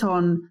do put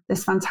on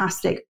this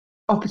fantastic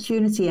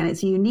opportunity, and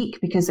it's unique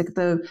because of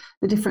the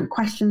different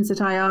questions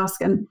that I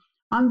ask. And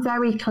I'm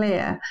very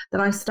clear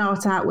that I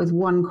start out with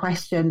one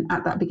question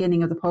at that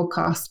beginning of the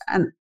podcast,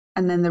 and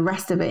then the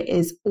rest of it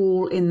is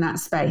all in that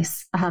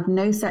space. I have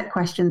no set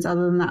questions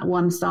other than that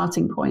one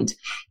starting point,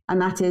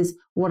 and that is,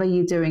 what are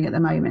you doing at the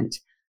moment?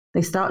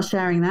 They start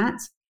sharing that.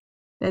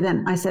 And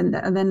then I send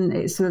that, and then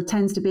it sort of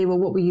tends to be, well,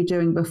 what were you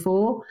doing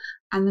before?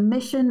 And the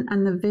mission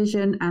and the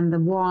vision and the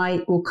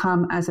why will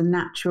come as a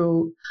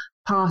natural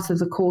part of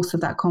the course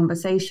of that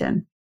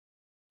conversation.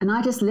 And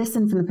I just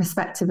listen from the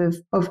perspective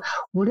of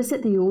what is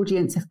it the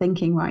audience are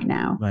thinking right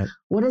now? Right.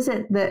 What is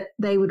it that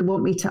they would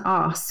want me to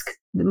ask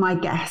my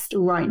guest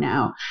right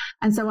now?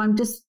 And so I'm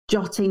just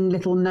jotting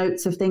little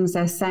notes of things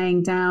they're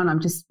saying down.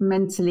 I'm just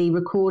mentally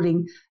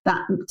recording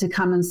that to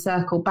come and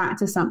circle back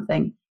to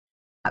something.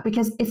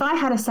 Because if I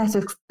had a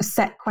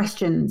set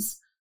questions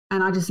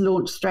and I just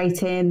launched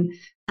straight in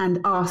and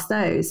asked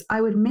those,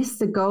 I would miss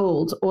the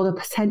gold or the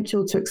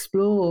potential to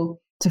explore,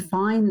 to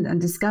find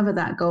and discover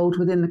that gold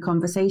within the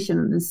conversation.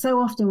 And so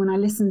often when I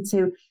listen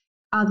to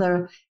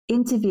other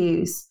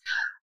interviews,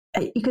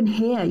 you can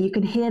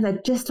hear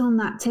they're just on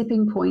that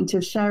tipping point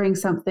of sharing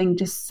something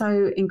just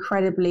so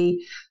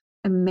incredibly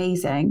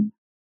amazing.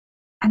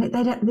 And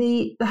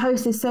the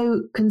host is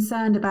so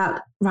concerned about,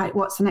 right,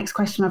 what's the next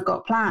question I've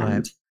got planned,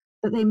 right,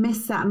 that they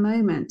miss that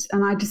moment.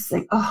 And I just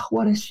think, oh,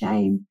 what a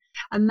shame.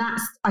 And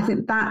I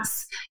think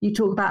you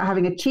talk about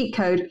having a cheat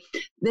code.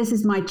 This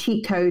is my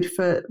cheat code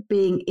for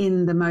being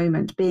in the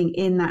moment, being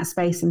in that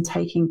space and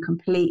taking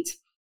complete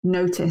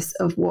notice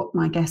of what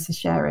my guests are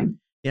sharing.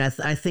 Yeah,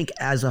 I think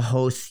as a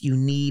host, you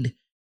need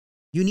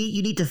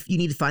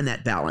to find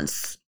that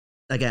balance.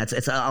 Again,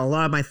 it's a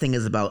lot of my thing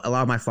is about, a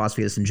lot of my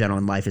philosophy just in general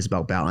in life is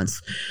about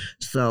balance.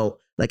 So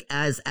like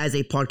as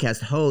a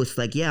podcast host,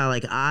 like, yeah,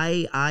 like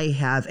I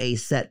have a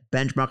set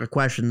benchmark of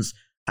questions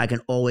I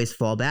can always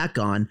fall back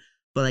on.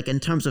 But like in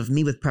terms of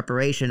me with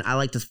preparation, I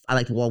like to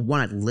well, one,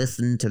 I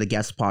listen to the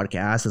guest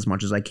podcast as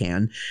much as I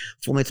can,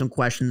 formulate some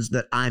questions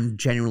that I'm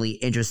genuinely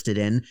interested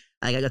in.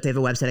 Like if they have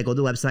a website, I go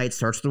to the website,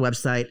 search the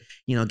website,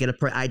 get a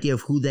idea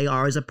of who they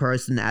are as a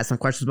person, ask some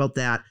questions about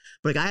that.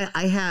 But like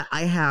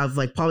I have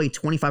like probably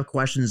 25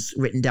 questions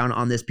written down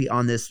on this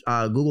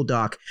Google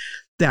Doc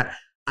that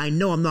I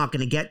know I'm not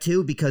going to get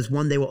to because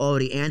one, they were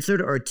already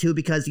answered, or two,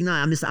 because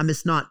I'm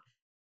just not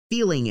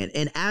feeling it.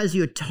 And as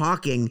you're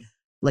talking,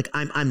 like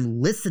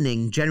I'm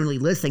listening, generally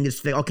listening,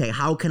 just think, okay,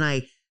 how can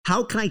I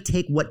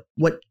take what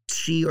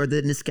she or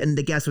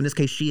the guest, in this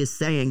case she is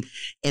saying,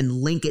 and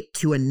link it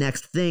to a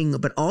next thing?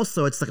 But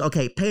also it's like,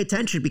 okay, pay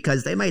attention,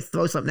 because they might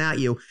throw something at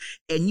you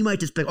and you might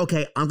just be,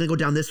 okay, I'm gonna go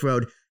down this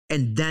road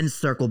and then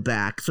circle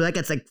back. So that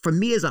gets, like, for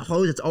me as a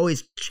host, it's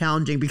always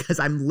challenging because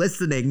I'm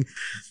listening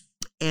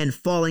and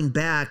falling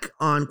back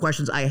on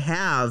questions I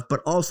have,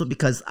 but also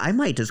because I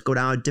might just go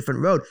down a different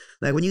road.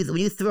 Like when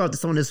you throw out that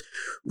someone just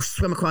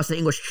swim across the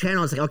English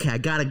Channel, it's like, okay, I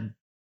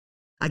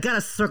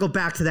gotta circle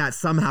back to that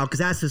somehow, because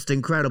that's just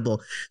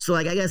incredible. So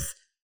like, I guess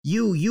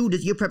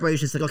your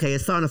preparation is like, okay,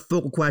 it's on a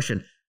focal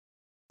question,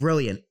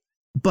 brilliant.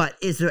 But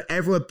is there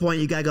ever a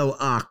point you gotta go,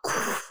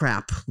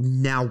 crap,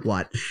 now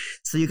what?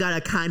 So you gotta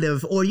kind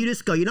of, or you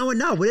just go, you know what?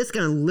 No, we're just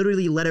gonna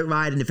literally let it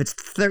ride, and if it's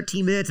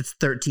 13 minutes, it's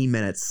 13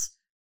 minutes.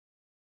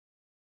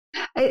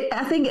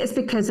 I think it's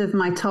because of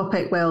my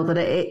topic, Will, that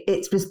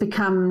it just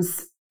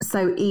becomes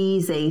so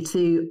easy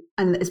to,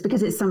 and it's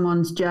because it's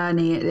someone's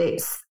journey,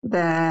 it's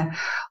their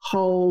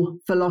whole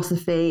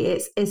philosophy,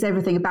 it's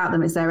everything about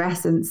them, it's their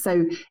essence.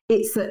 So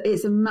it's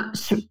a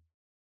much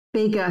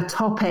bigger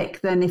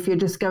topic than if you're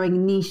just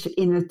going niche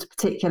in a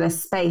particular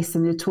space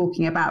and you're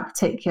talking about a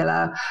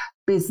particular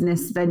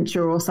business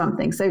venture or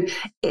something. So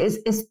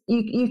it's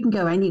you can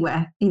go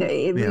anywhere.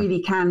 It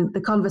really can.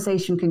 The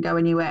conversation can go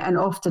anywhere, and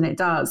often it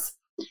does.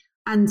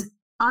 And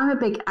I'm a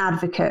big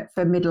advocate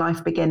for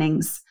midlife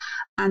beginnings.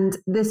 And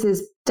this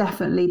has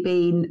definitely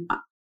been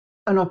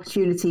an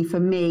opportunity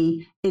for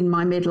me in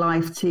my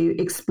midlife to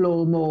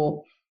explore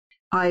more.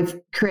 I've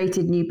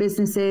created new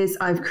businesses.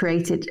 I've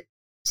created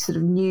sort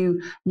of new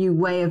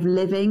way of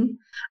living.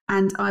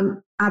 And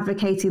I'm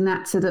advocating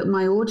that so that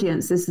my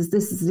audience, this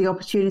is the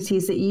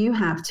opportunities that you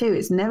have too.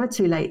 It's never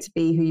too late to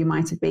be who you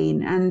might have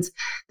been. And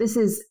this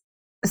is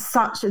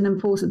such an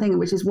important thing,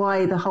 which is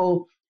why the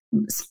whole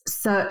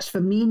search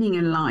for meaning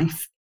in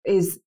life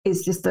is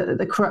just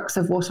the crux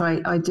of what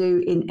I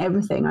do in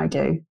everything I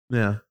do.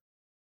 Yeah.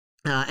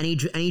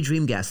 Any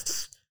dream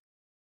guests?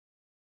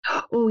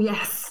 Oh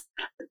yes,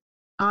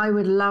 I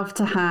would love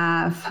to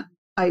have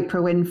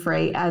Oprah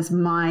Winfrey as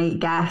my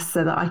guest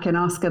so that I can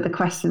ask her the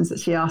questions that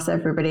she asks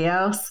everybody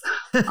else.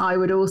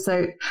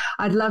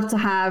 I'd love to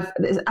have,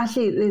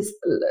 there's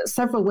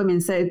several women.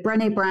 So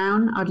Brené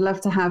Brown, I'd love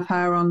to have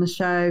her on the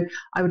show.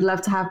 I would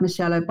love to have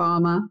Michelle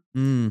Obama.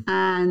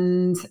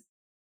 And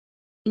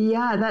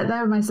yeah,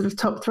 they're my sort of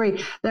top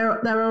three. There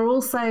are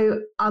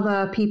also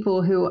other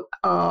people who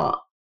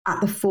are at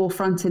the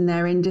forefront in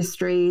their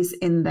industries,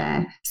 in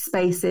their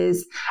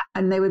spaces,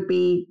 and they would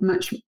be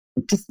much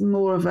just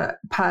more of a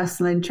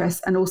personal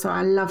interest. And also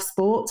I love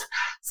sport,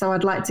 so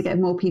I'd like to get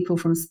more people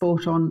from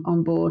sport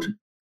on board.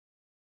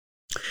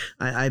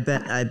 I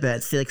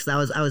bet. See, like, I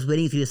was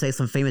waiting for you to say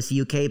some famous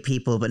UK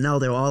people, but no,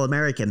 they're all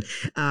American.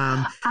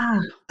 I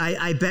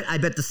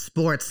bet the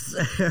sports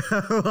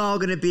are all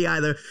going to be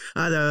either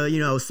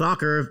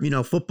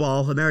soccer,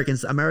 football,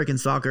 American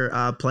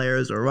soccer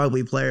players, or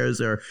rugby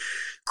players, or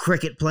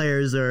cricket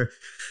players, or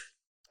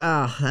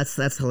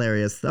that's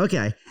hilarious.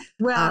 Okay.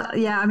 Well,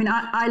 yeah, I mean,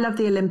 I love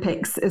the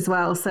Olympics as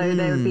well. So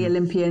there would be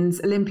Olympians.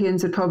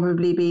 Olympians would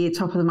probably be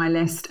top of my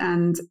list.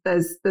 And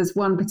there's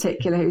one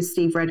particular who's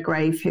Steve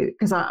Redgrave,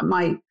 because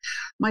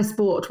my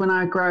sport when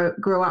I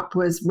grew up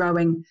was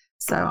rowing.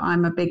 So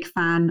I'm a big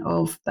fan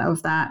of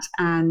that.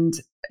 And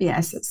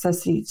yes, so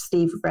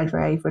Steve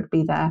Redgrave would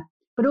be there.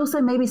 But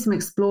also maybe some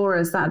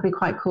explorers. That would be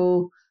quite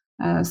cool.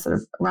 Sort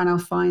of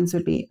Ranulph Fiennes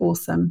would be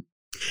awesome.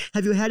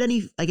 Have you had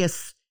any, I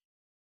guess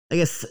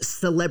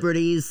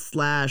celebrities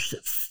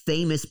 /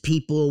 famous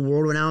people,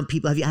 world-renowned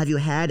people? Have you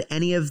had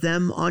any of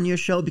them on your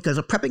show? Because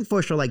prepping for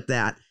a show like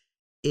that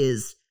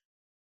is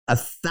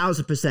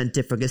 1,000%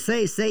 different.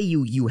 Because say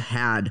you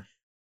had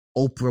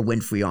Oprah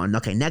Winfrey on.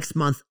 Okay, next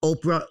month,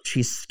 Oprah,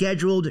 she's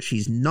scheduled,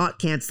 she's not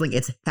canceling,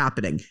 it's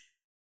happening.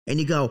 And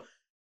you go,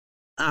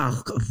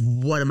 oh,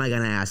 what am I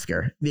going to ask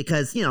her?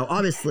 Because,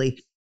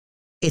 obviously,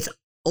 it's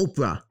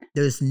Oprah.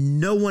 There's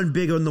no one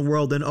bigger in the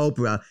world than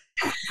Oprah.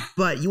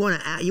 But you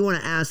want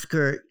to ask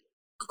her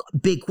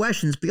big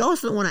questions, but you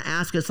also want to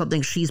ask her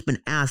something she's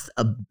been asked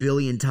a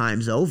billion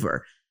times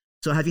over.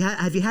 So have you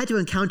had to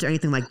encounter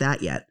anything like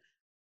that yet?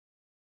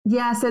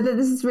 Yeah, so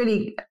this is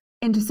really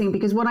interesting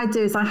because what I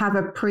do is I have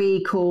a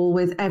pre-call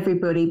with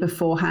everybody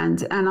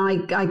beforehand, and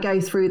I go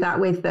through that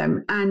with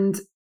them, and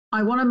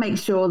I want to make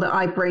sure that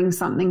I bring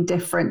something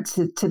different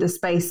to the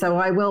space. So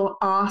I will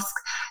ask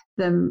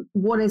them,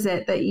 what is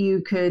it that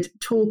you could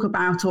talk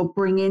about or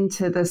bring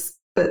into this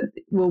that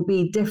will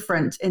be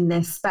different in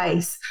this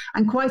space?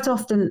 And quite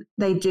often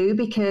they do,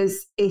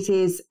 because it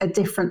is a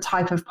different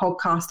type of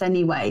podcast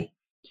anyway.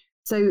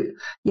 So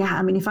yeah,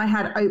 I mean, if I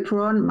had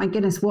Oprah on, my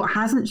goodness, what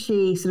hasn't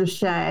she sort of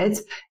shared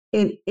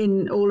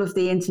in all of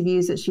the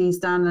interviews that she's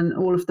done and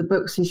all of the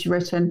books she's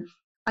written?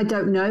 I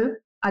don't know.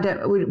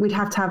 We'd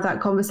have to have that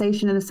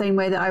conversation in the same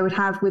way that I would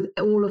have with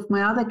all of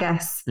my other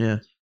guests. Yeah.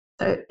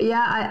 So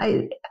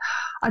yeah,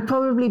 I'd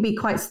probably be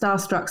quite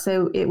starstruck.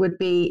 So it would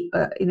be,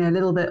 a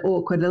little bit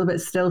awkward, a little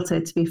bit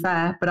stilted, to be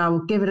fair, but I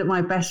will give it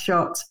my best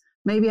shot.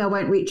 Maybe I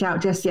won't reach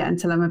out just yet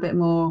until I'm a bit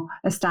more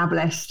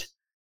established.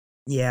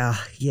 Yeah.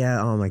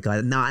 Oh my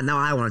God. Now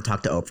I want to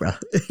talk to Oprah.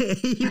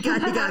 you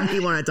got me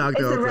want to talk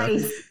to Oprah.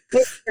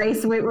 It's a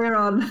race we're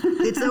on.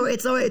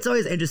 it's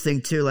always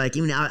interesting too. Like,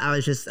 even I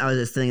was just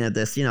thinking of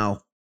this,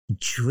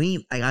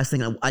 dream. Like, I was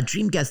thinking a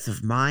dream guest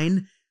of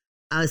mine.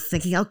 I was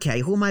thinking, okay,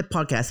 who are my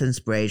podcast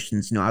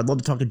inspirations? I'd love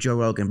to talk to Joe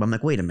Rogan, but I'm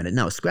like, wait a minute.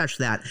 No, scratch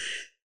that.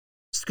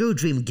 Screw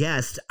dream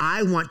guest.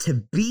 I want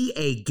to be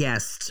a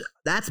guest.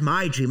 That's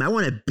my dream. I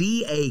want to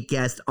be a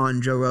guest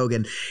on Joe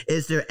Rogan.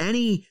 Is there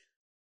any,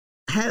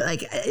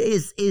 like,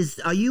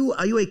 are you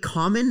a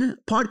common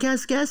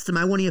podcast guest? Am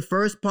I one of your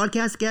first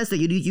podcast guests? Or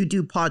you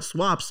do pod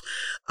swaps?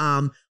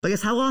 But I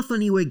guess, how often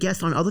are you a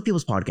guest on other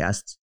people's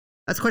podcasts?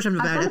 That's a question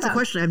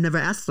I've never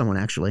asked someone,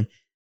 actually.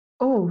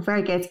 Oh,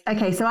 very good.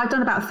 Okay, so I've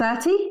done about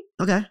 30.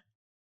 Okay.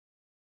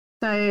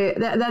 So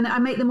then I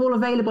make them all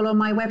available on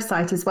my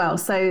website as well.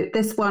 So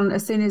this one,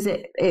 as soon as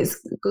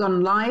it's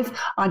gone live,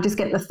 I just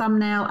get the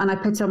thumbnail and I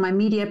put it on my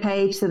media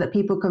page so that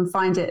people can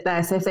find it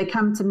there. So if they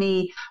come to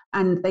me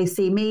and they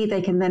see me,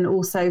 they can then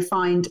also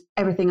find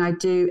everything I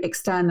do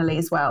externally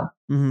as well.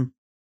 Mm-hmm.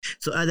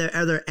 So are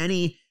there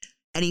any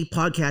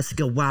podcasts that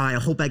go, wow, I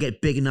hope I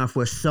get big enough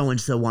where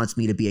so-and-so wants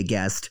me to be a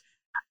guest?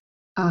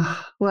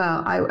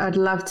 Well, I'd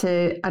love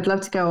to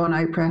go on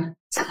Oprah.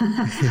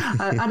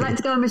 I'd like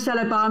to go on Michelle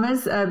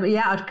Obama's.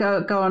 I'd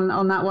go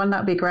on that one.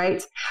 That'd be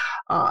great.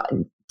 Well,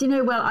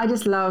 I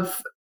just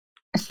love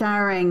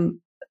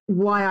sharing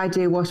why I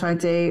do what I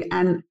do,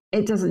 and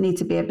it doesn't need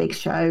to be a big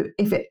show.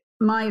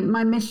 My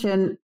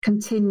mission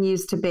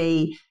continues to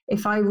be,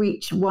 if I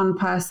reach one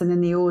person in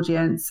the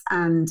audience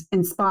and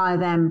inspire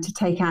them to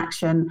take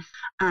action,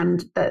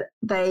 and that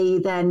they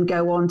then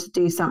go on to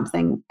do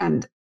something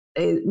and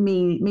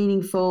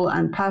meaningful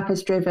and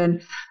purpose driven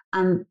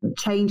and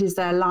changes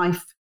their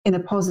life in a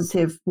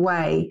positive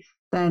way,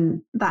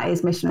 then that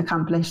is mission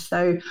accomplished.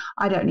 So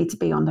I don't need to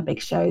be on the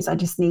big shows. I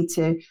just need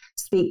to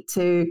speak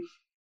to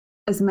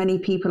as many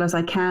people as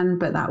I can,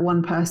 but that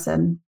one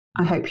person,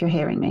 I hope you're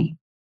hearing me.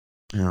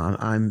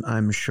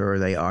 I'm sure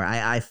they are.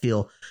 I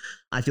feel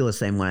the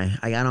same way.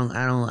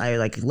 I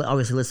like,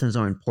 obviously listeners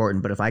are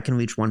important, but if I can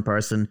reach one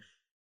person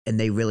and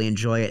they really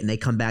enjoy it and they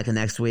come back the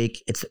next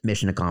week, it's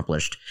mission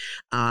accomplished.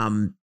 I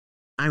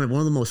remember one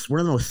of the most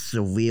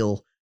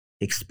surreal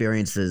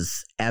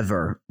experiences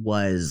ever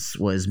was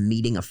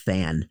meeting a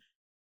fan.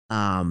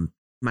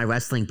 My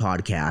wrestling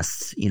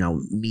podcast,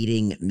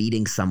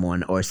 meeting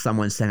someone or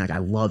someone saying like, I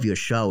love your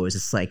show. It's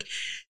just like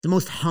the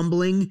most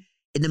humbling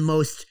and the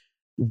most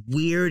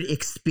weird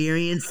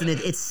experience. And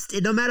it's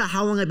no matter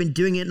how long I've been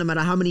doing it, no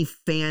matter how many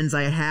fans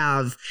I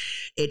have,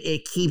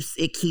 it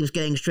keeps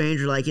getting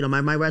stranger. Like,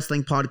 my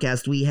wrestling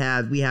podcast, we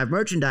have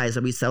merchandise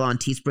that we sell on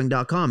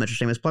teespring.com. It's a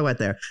shameless plug right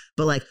there.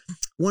 But like,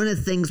 one of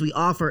the things we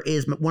offer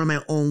is one of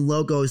my own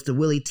logos, the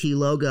Willie T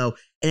logo,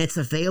 and it's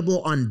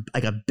available on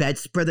like a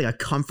bedspread, like a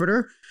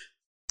comforter.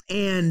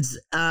 And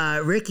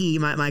Ricky,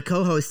 my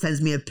co-host,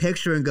 sends me a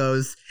picture and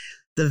goes,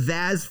 the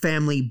Vaz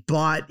family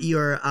bought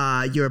your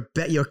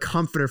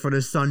comforter for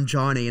their son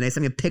Johnny, and they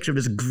sent me a picture of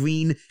this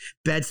green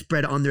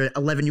bedspread on their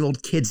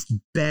 11-year-old kid's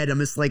bed. I'm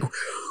just like,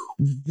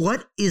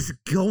 what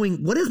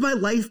has my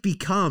life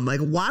become? Like,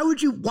 why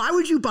would you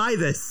buy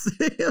this?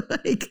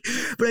 Like,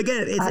 but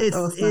again, it's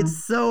awesome.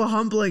 It's so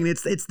humbling.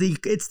 It's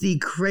the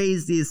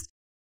craziest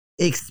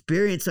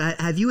experience. So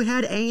have you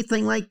had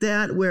anything like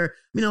that where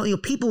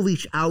people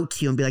reach out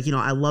to you and be like,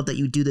 I love that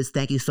you do this,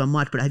 thank you so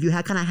much, but have you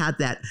had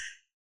that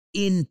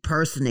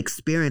in-person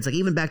experience? Like,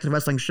 even back to the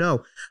wrestling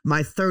show,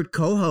 my third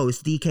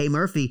co-host, DK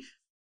Murphy,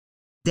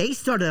 they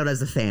started out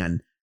as a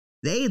fan.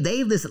 They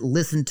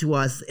listened to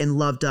us and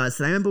loved us.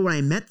 And I remember when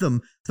I met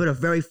them for the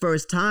very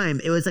first time,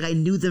 it was like I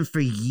knew them for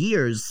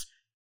years,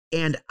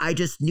 and I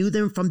just knew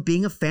them from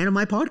being a fan of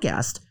my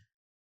podcast.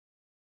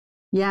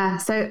 Yeah,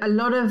 so a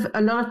lot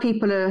of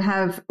people who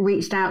have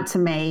reached out to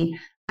me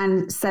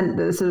and sent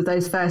the sort of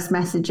those first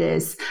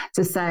messages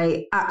to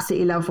say,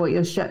 absolutely love what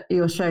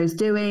your show's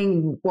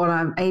doing, what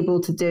I'm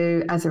able to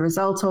do as a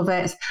result of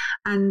it.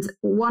 And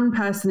one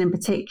person in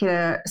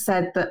particular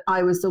said that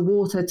I was the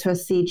water to a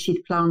seed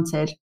she'd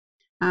planted.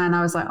 And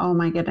I was like, oh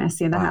my goodness,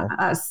 wow.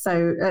 That's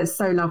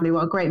so lovely.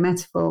 What a great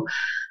metaphor.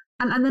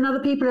 And then other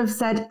people have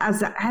said,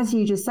 as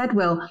you just said,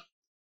 Will,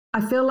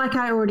 I feel like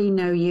I already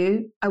know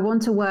you. I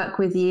want to work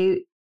with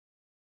you.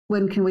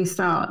 When can we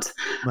start?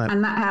 Right.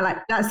 And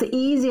that's the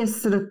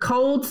easiest sort of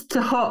cold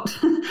to hot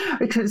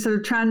sort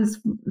of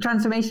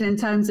transformation in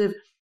terms of,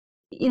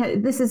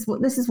 this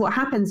is what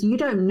happens. You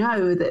don't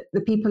know that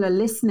the people are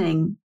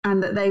listening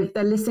and that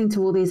they're listening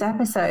to all these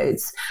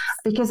episodes,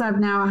 because I've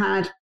now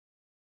had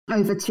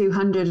over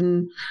 200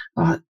 and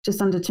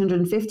just under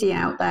 250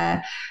 out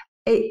there.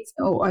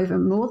 Or over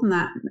more than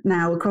that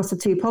now across the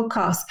two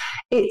podcasts.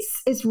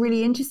 It's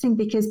really interesting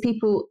because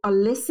people are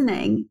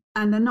listening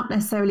and they're not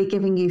necessarily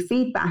giving you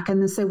feedback.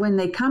 And so when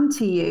they come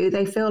to you,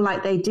 they feel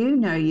like they do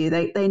know you.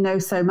 They know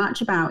so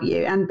much about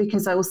you. And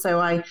because also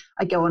I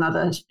go on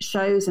other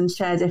shows and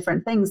share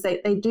different things,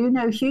 they do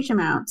know huge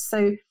amounts.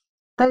 So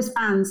those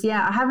fans,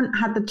 I haven't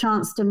had the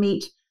chance to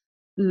meet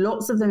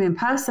lots of them in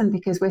person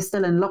because we're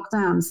still in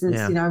lockdown since,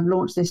 I've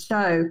launched this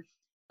show.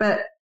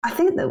 But I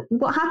think that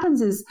what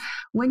happens is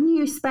when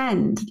you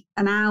spend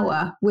an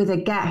hour with a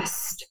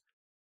guest,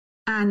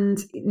 and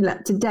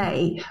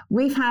today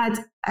we've had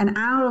an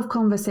hour of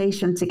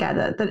conversation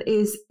together that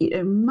is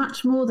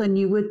much more than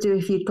you would do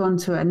if you'd gone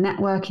to a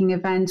networking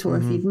event or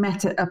if you'd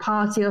met at a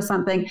party or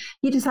something.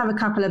 You just have a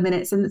couple of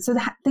minutes. And so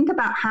think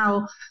about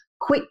how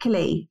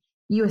quickly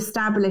you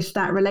establish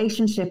that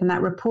relationship and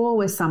that rapport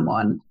with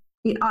someone.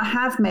 I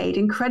have made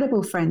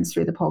incredible friends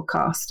through the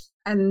podcast.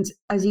 And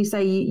as you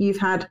say,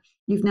 you've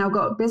now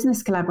got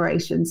business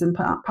collaborations and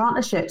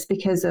partnerships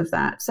because of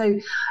that. So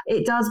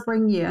it does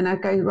bring you, and I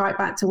go right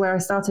back to where I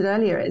started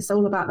earlier. It's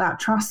all about that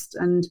trust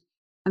and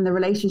the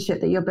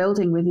relationship that you're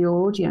building with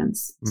your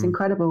audience. It's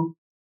incredible.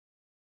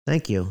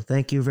 Thank you.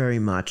 Thank you very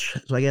much.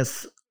 So I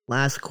guess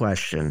last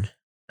question.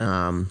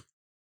 Where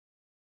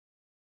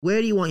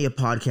do you want your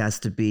podcast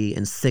to be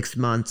in 6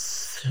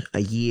 months, a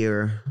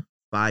year,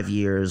 5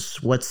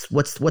 years? What's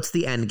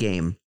the end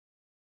game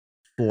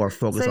for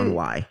Focus on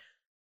Why?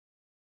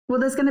 Well,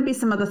 there's going to be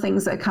some other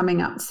things that are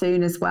coming up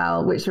soon as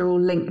well, which are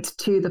all linked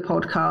to the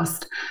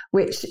podcast,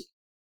 which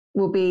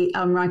will be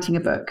writing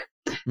a book.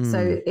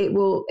 So it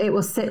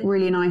will sit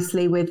really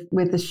nicely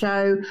with the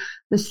show.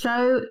 The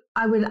show,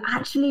 I would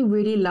actually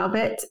really love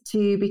it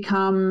to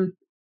become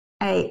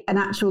an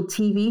actual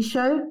TV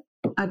show.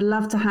 I'd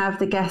love to have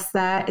the guests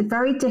there.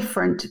 Very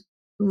different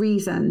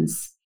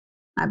reasons.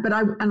 But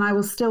I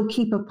will still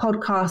keep a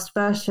podcast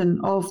version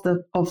of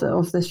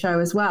the show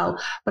as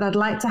well. But I'd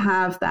like to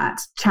have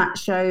that chat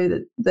show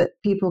that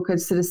people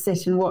could sort of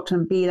sit and watch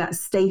and be that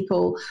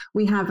staple.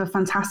 We have a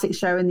fantastic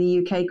show in the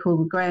UK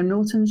called the Graham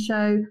Norton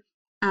Show.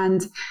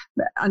 And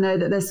I know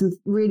that there's some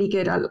really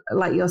good,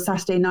 like your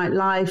Saturday Night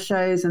Live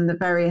shows and the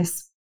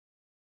various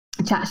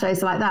chat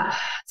shows like that.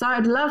 So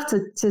I'd love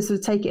to sort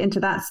of take it into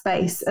that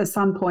space at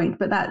some point,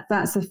 but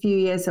that's a few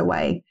years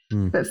away.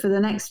 But for the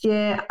next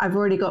year, I've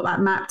already got that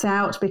mapped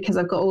out because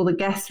I've got all the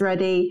guests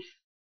ready.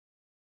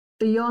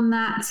 Beyond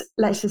that,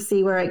 let's just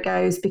see where it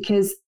goes,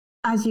 because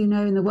as you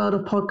know, in the world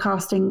of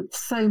podcasting,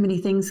 so many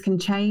things can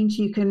change.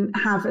 You can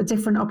have a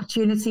different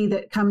opportunity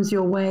that comes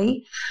your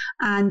way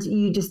and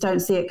you just don't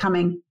see it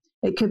coming.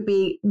 It could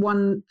be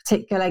one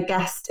particular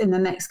guest in the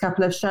next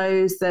couple of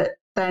shows that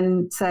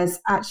then says,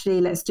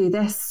 actually, let's do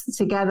this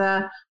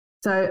together.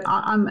 So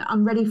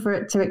I'm ready for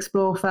it to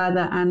explore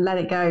further and let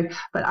it go.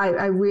 But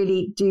I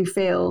really do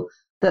feel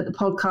that the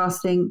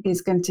podcasting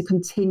is going to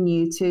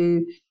continue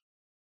to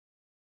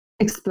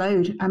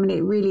explode. I mean,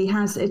 it really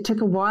has. It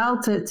took a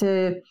while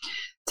to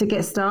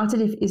get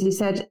started. As you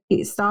said,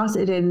 it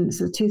started in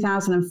sort of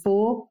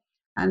 2004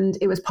 and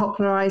it was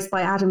popularized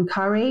by Adam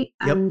Curry.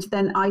 And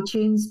then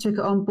iTunes took it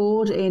on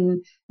board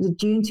in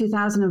June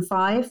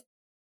 2005.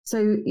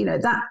 So,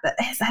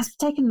 that's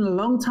taken a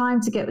long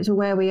time to get to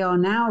where we are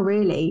now,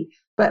 really.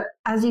 But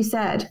as you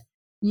said,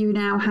 you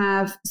now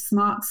have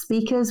smart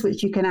speakers,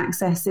 which you can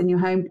access in your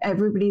home.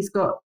 Everybody's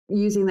got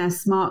using their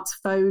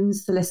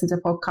smartphones to listen to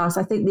podcasts.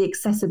 I think the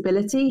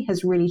accessibility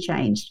has really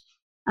changed.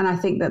 And I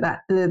think that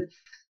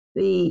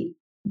the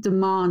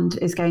demand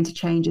is going to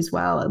change as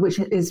well, which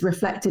is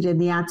reflected in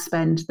the ad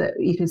spend, that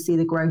you can see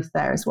the growth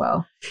there as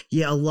well.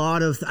 Yeah,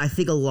 I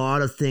think a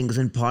lot of things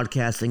in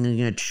podcasting are going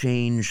to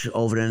change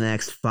over the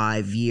next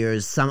 5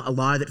 years. A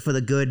lot of it for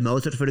the good,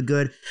 most of it for the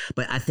good,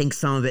 but I think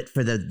some of it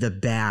for the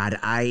bad.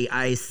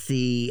 I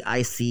see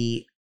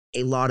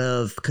a lot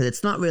of, because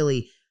it's not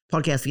really,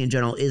 podcasting in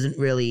general isn't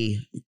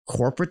really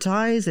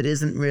corporatized. It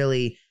isn't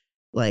really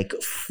like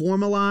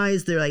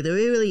formalized. There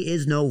really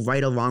is no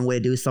right or wrong way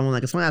to do someone.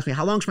 Like if someone asks me,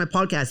 how long should my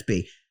podcast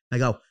be? I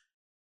go,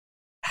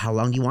 how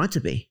long do you want it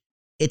to be?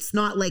 It's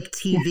not like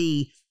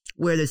TV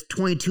where there's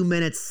 22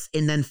 minutes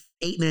and then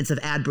 8 minutes of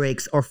ad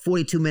breaks, or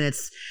 42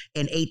 minutes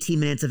and 18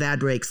 minutes of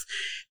ad breaks.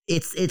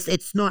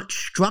 It's not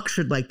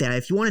structured like that.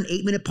 If you want an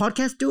 8-minute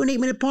podcast, do an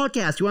 8-minute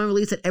podcast. You want to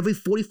release it every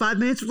 45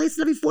 minutes, release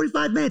it every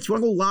 45 minutes. You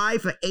want to go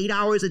live for 8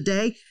 hours a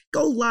day,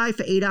 go live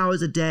for 8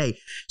 hours a day.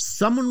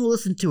 Someone will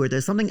listen to it.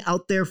 There's something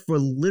out there for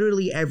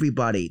literally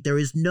everybody. There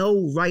is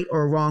no right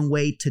or wrong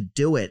way to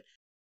do it.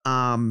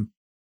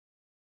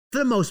 for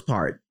the most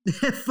part.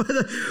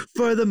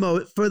 for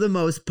the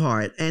most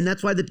part. And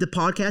that's why the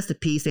podcast, the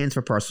P stands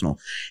for personal.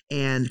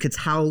 And it's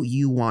how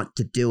you want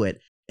to do it.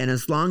 And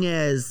as long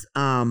as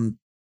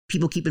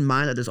people keep in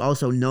mind that there's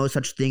also no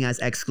such thing as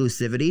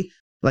exclusivity.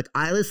 Like,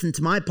 I listen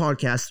to my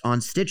podcast on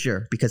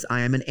Stitcher because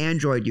I am an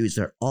Android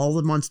user. All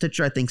of them on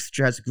Stitcher. I think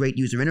Stitcher has a great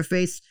user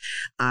interface.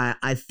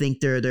 I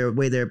think their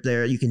way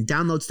you can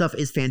download stuff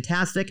is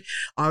fantastic.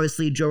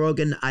 Obviously, Joe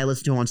Rogan, I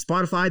listen to on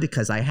Spotify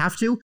because I have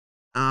to.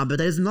 But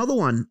there's another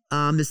one,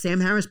 the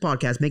Sam Harris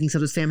podcast, Making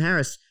Sense with Sam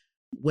Harris,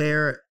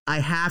 where I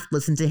have to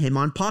listen to him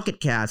on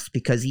Pocket Cast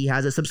because he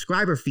has a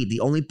subscriber feed, the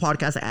only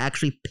podcast I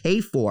actually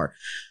pay for.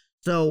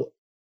 So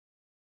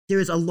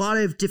there's a lot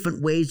of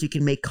different ways you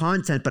can make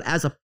content, but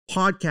as a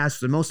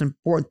podcast, the most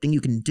important thing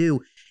you can do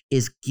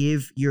is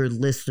give your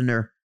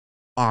listener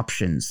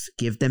options,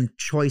 give them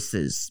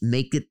choices,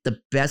 make it the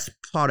best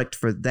product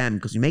for them.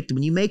 Because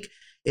when you make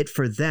it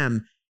for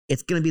them,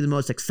 it's going to be the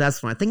most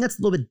successful. I think that's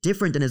a little bit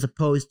different than as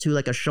opposed to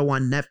like a show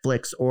on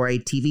Netflix or a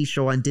TV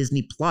show on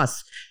Disney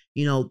Plus.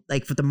 You know,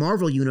 like for the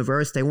Marvel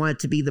universe, they want it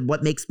to be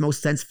what makes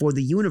most sense for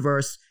the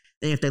universe.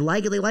 And if they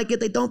like it, they like it.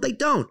 They don't, they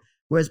don't.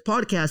 Whereas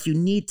podcasts, you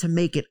need to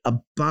make it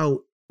about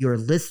your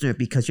listener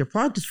because your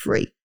product is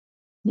free.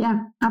 Yeah,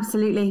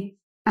 absolutely.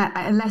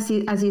 Unless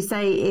you, as you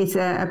say, it's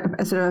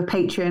a sort of a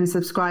Patreon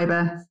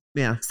subscriber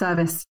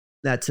service.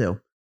 That too.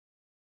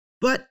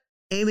 But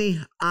Amy,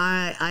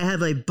 I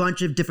have a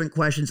bunch of different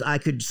questions I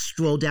could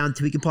scroll down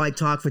to. We could probably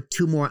talk for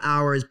 2 more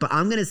hours, but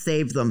I'm going to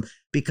save them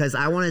because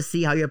I want to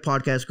see how your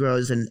podcast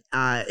grows and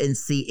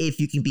see if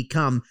you can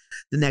become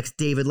the next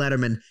David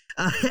Letterman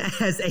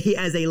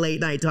as a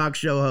late night talk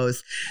show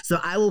host.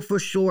 So I will for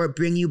sure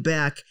bring you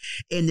back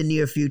in the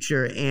near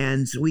future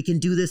and we can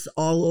do this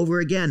all over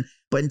again.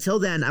 But until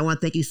then, I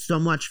want to thank you so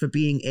much for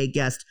being a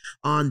guest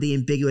on the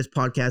Ambiguous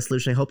Podcast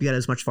Solution. I hope you had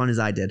as much fun as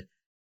I did.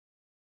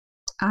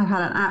 I've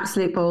had an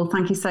absolute ball.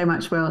 Thank you so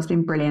much, Will. It's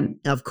been brilliant.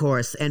 Of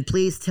course. And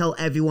please tell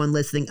everyone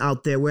listening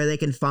out there where they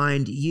can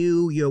find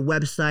you, your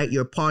website,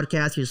 your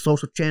podcast, your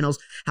social channels,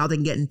 how they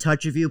can get in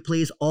touch with you.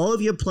 Please, all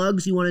of your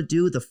plugs you want to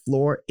do, the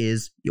floor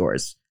is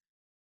yours.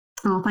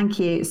 Oh, thank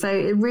you. So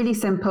really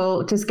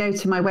simple. Just go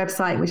to my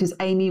website, which is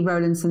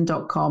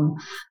amyrowlinson.com.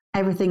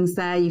 Everything's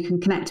there. You can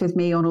connect with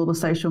me on all the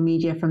social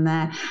media from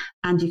there.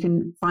 And you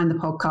can find the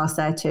podcast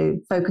there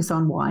too. Focus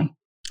on Why.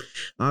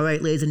 All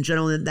right, ladies and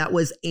gentlemen, that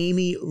was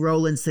Amy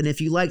Rowlandson.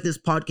 If you like this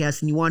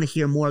podcast and you want to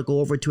hear more, go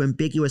over to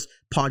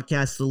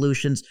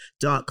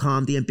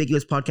ambiguouspodcastsolutions.com. The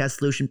Ambiguous Podcast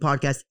Solution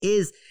podcast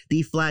is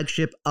the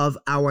flagship of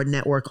our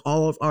network.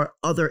 All of our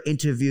other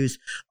interviews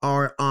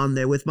are on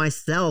there with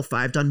myself.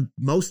 I've done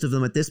most of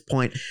them at this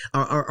point.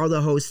 Our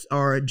other hosts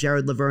are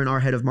Jared Laverne,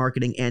 our head of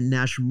marketing, and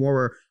Nash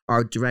Moorer,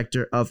 our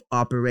director of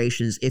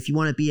operations. If you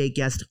want to be a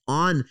guest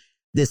on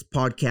this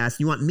podcast,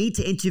 you want me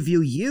to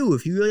interview you,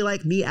 if you really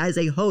like me as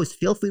a host,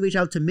 feel free to reach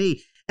out to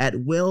me at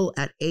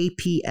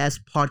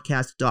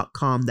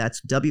will@apspodcast.com.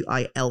 That's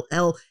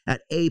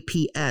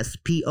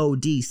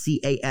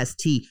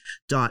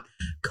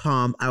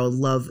WILL@apspodcast.com. I would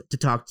love to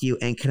talk to you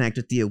and connect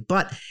with you.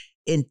 But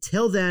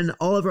until then,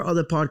 all of our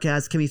other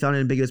podcasts can be found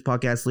at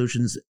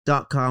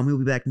ambiguouspodcastsolutions.com. We'll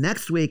be back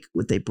next week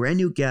with a brand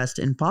new guest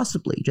and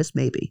possibly, just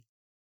maybe,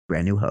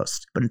 brand new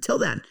host. But until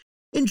then,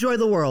 enjoy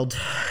the world.